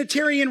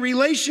intra-Trinitarian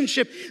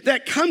relationship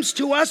that comes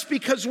to us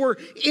because we're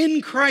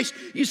in Christ.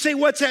 You say,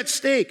 what's at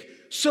stake?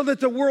 So that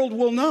the world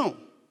will know.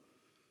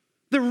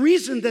 The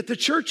reason that the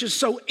church is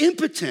so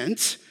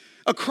impotent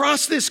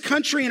across this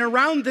country and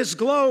around this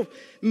globe,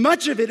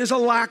 much of it is a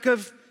lack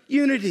of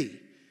unity,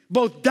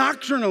 both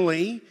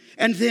doctrinally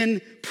and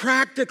then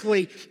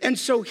practically. And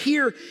so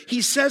here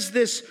he says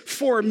this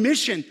for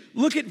mission.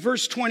 Look at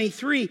verse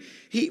 23.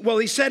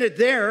 He said it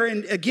there,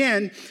 and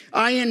again,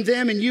 I and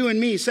them and you and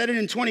me. He said it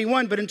in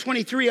 21, but in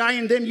 23, I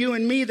and them, you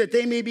and me, that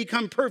they may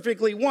become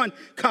perfectly one,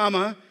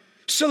 comma,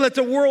 so that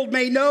the world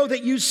may know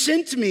that you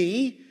sent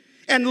me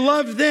and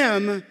loved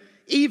them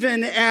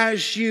even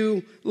as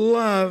you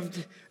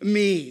loved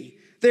me.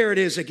 There it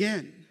is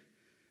again.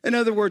 In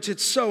other words,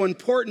 it's so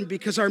important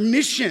because our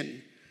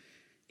mission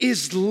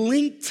is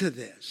linked to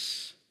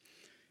this.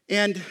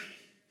 And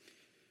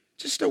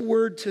just a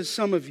word to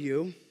some of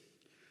you.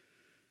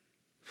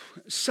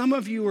 Some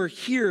of you are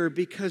here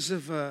because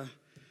of a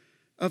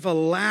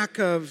lack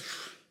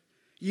of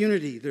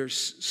unity.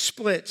 There's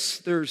splits,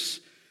 there's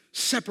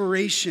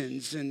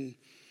separations, and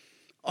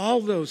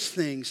all those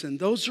things. And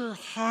those are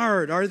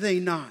hard, are they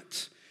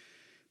not?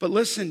 But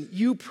listen,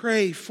 you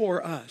pray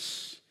for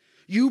us.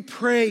 You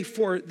pray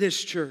for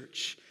this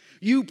church.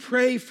 You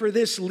pray for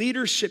this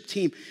leadership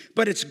team.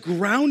 But it's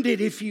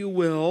grounded, if you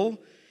will,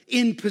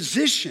 in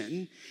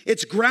position.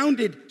 It's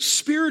grounded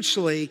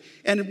spiritually.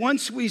 And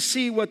once we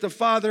see what the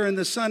Father and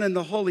the Son and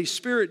the Holy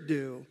Spirit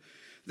do,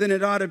 then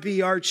it ought to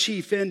be our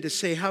chief end to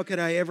say, how could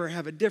I ever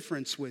have a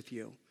difference with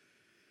you?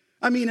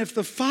 I mean, if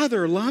the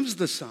Father loves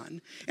the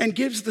Son and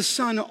gives the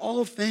Son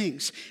all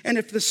things, and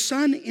if the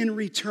Son in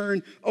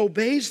return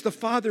obeys the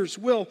Father's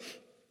will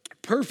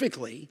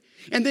perfectly,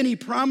 and then he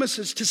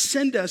promises to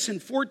send us in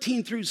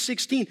 14 through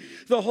 16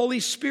 the Holy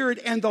Spirit,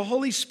 and the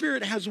Holy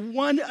Spirit has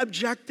one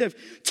objective: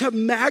 to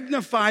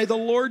magnify the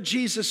Lord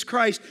Jesus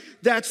Christ.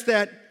 That's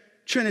that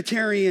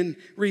Trinitarian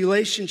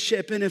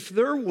relationship. And if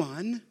they're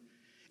one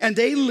and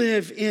they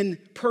live in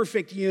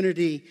perfect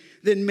unity,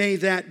 then may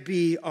that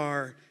be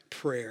our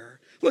prayer.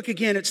 Look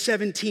again at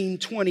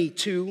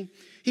 17:22.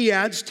 He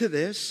adds to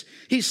this.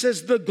 He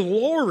says, the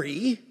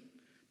glory,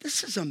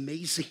 this is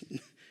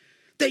amazing,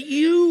 that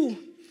you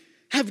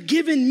have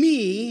given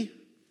me,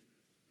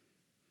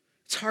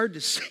 it's hard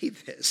to say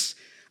this,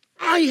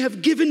 I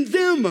have given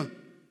them,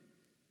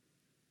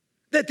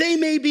 that they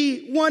may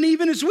be one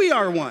even as we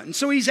are one.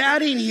 So he's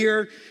adding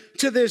here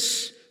to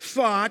this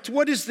thought,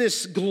 what is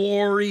this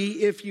glory,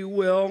 if you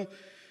will?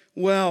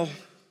 Well,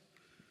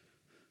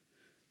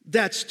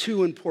 that's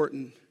too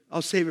important.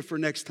 I'll save it for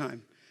next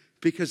time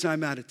because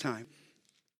I'm out of time.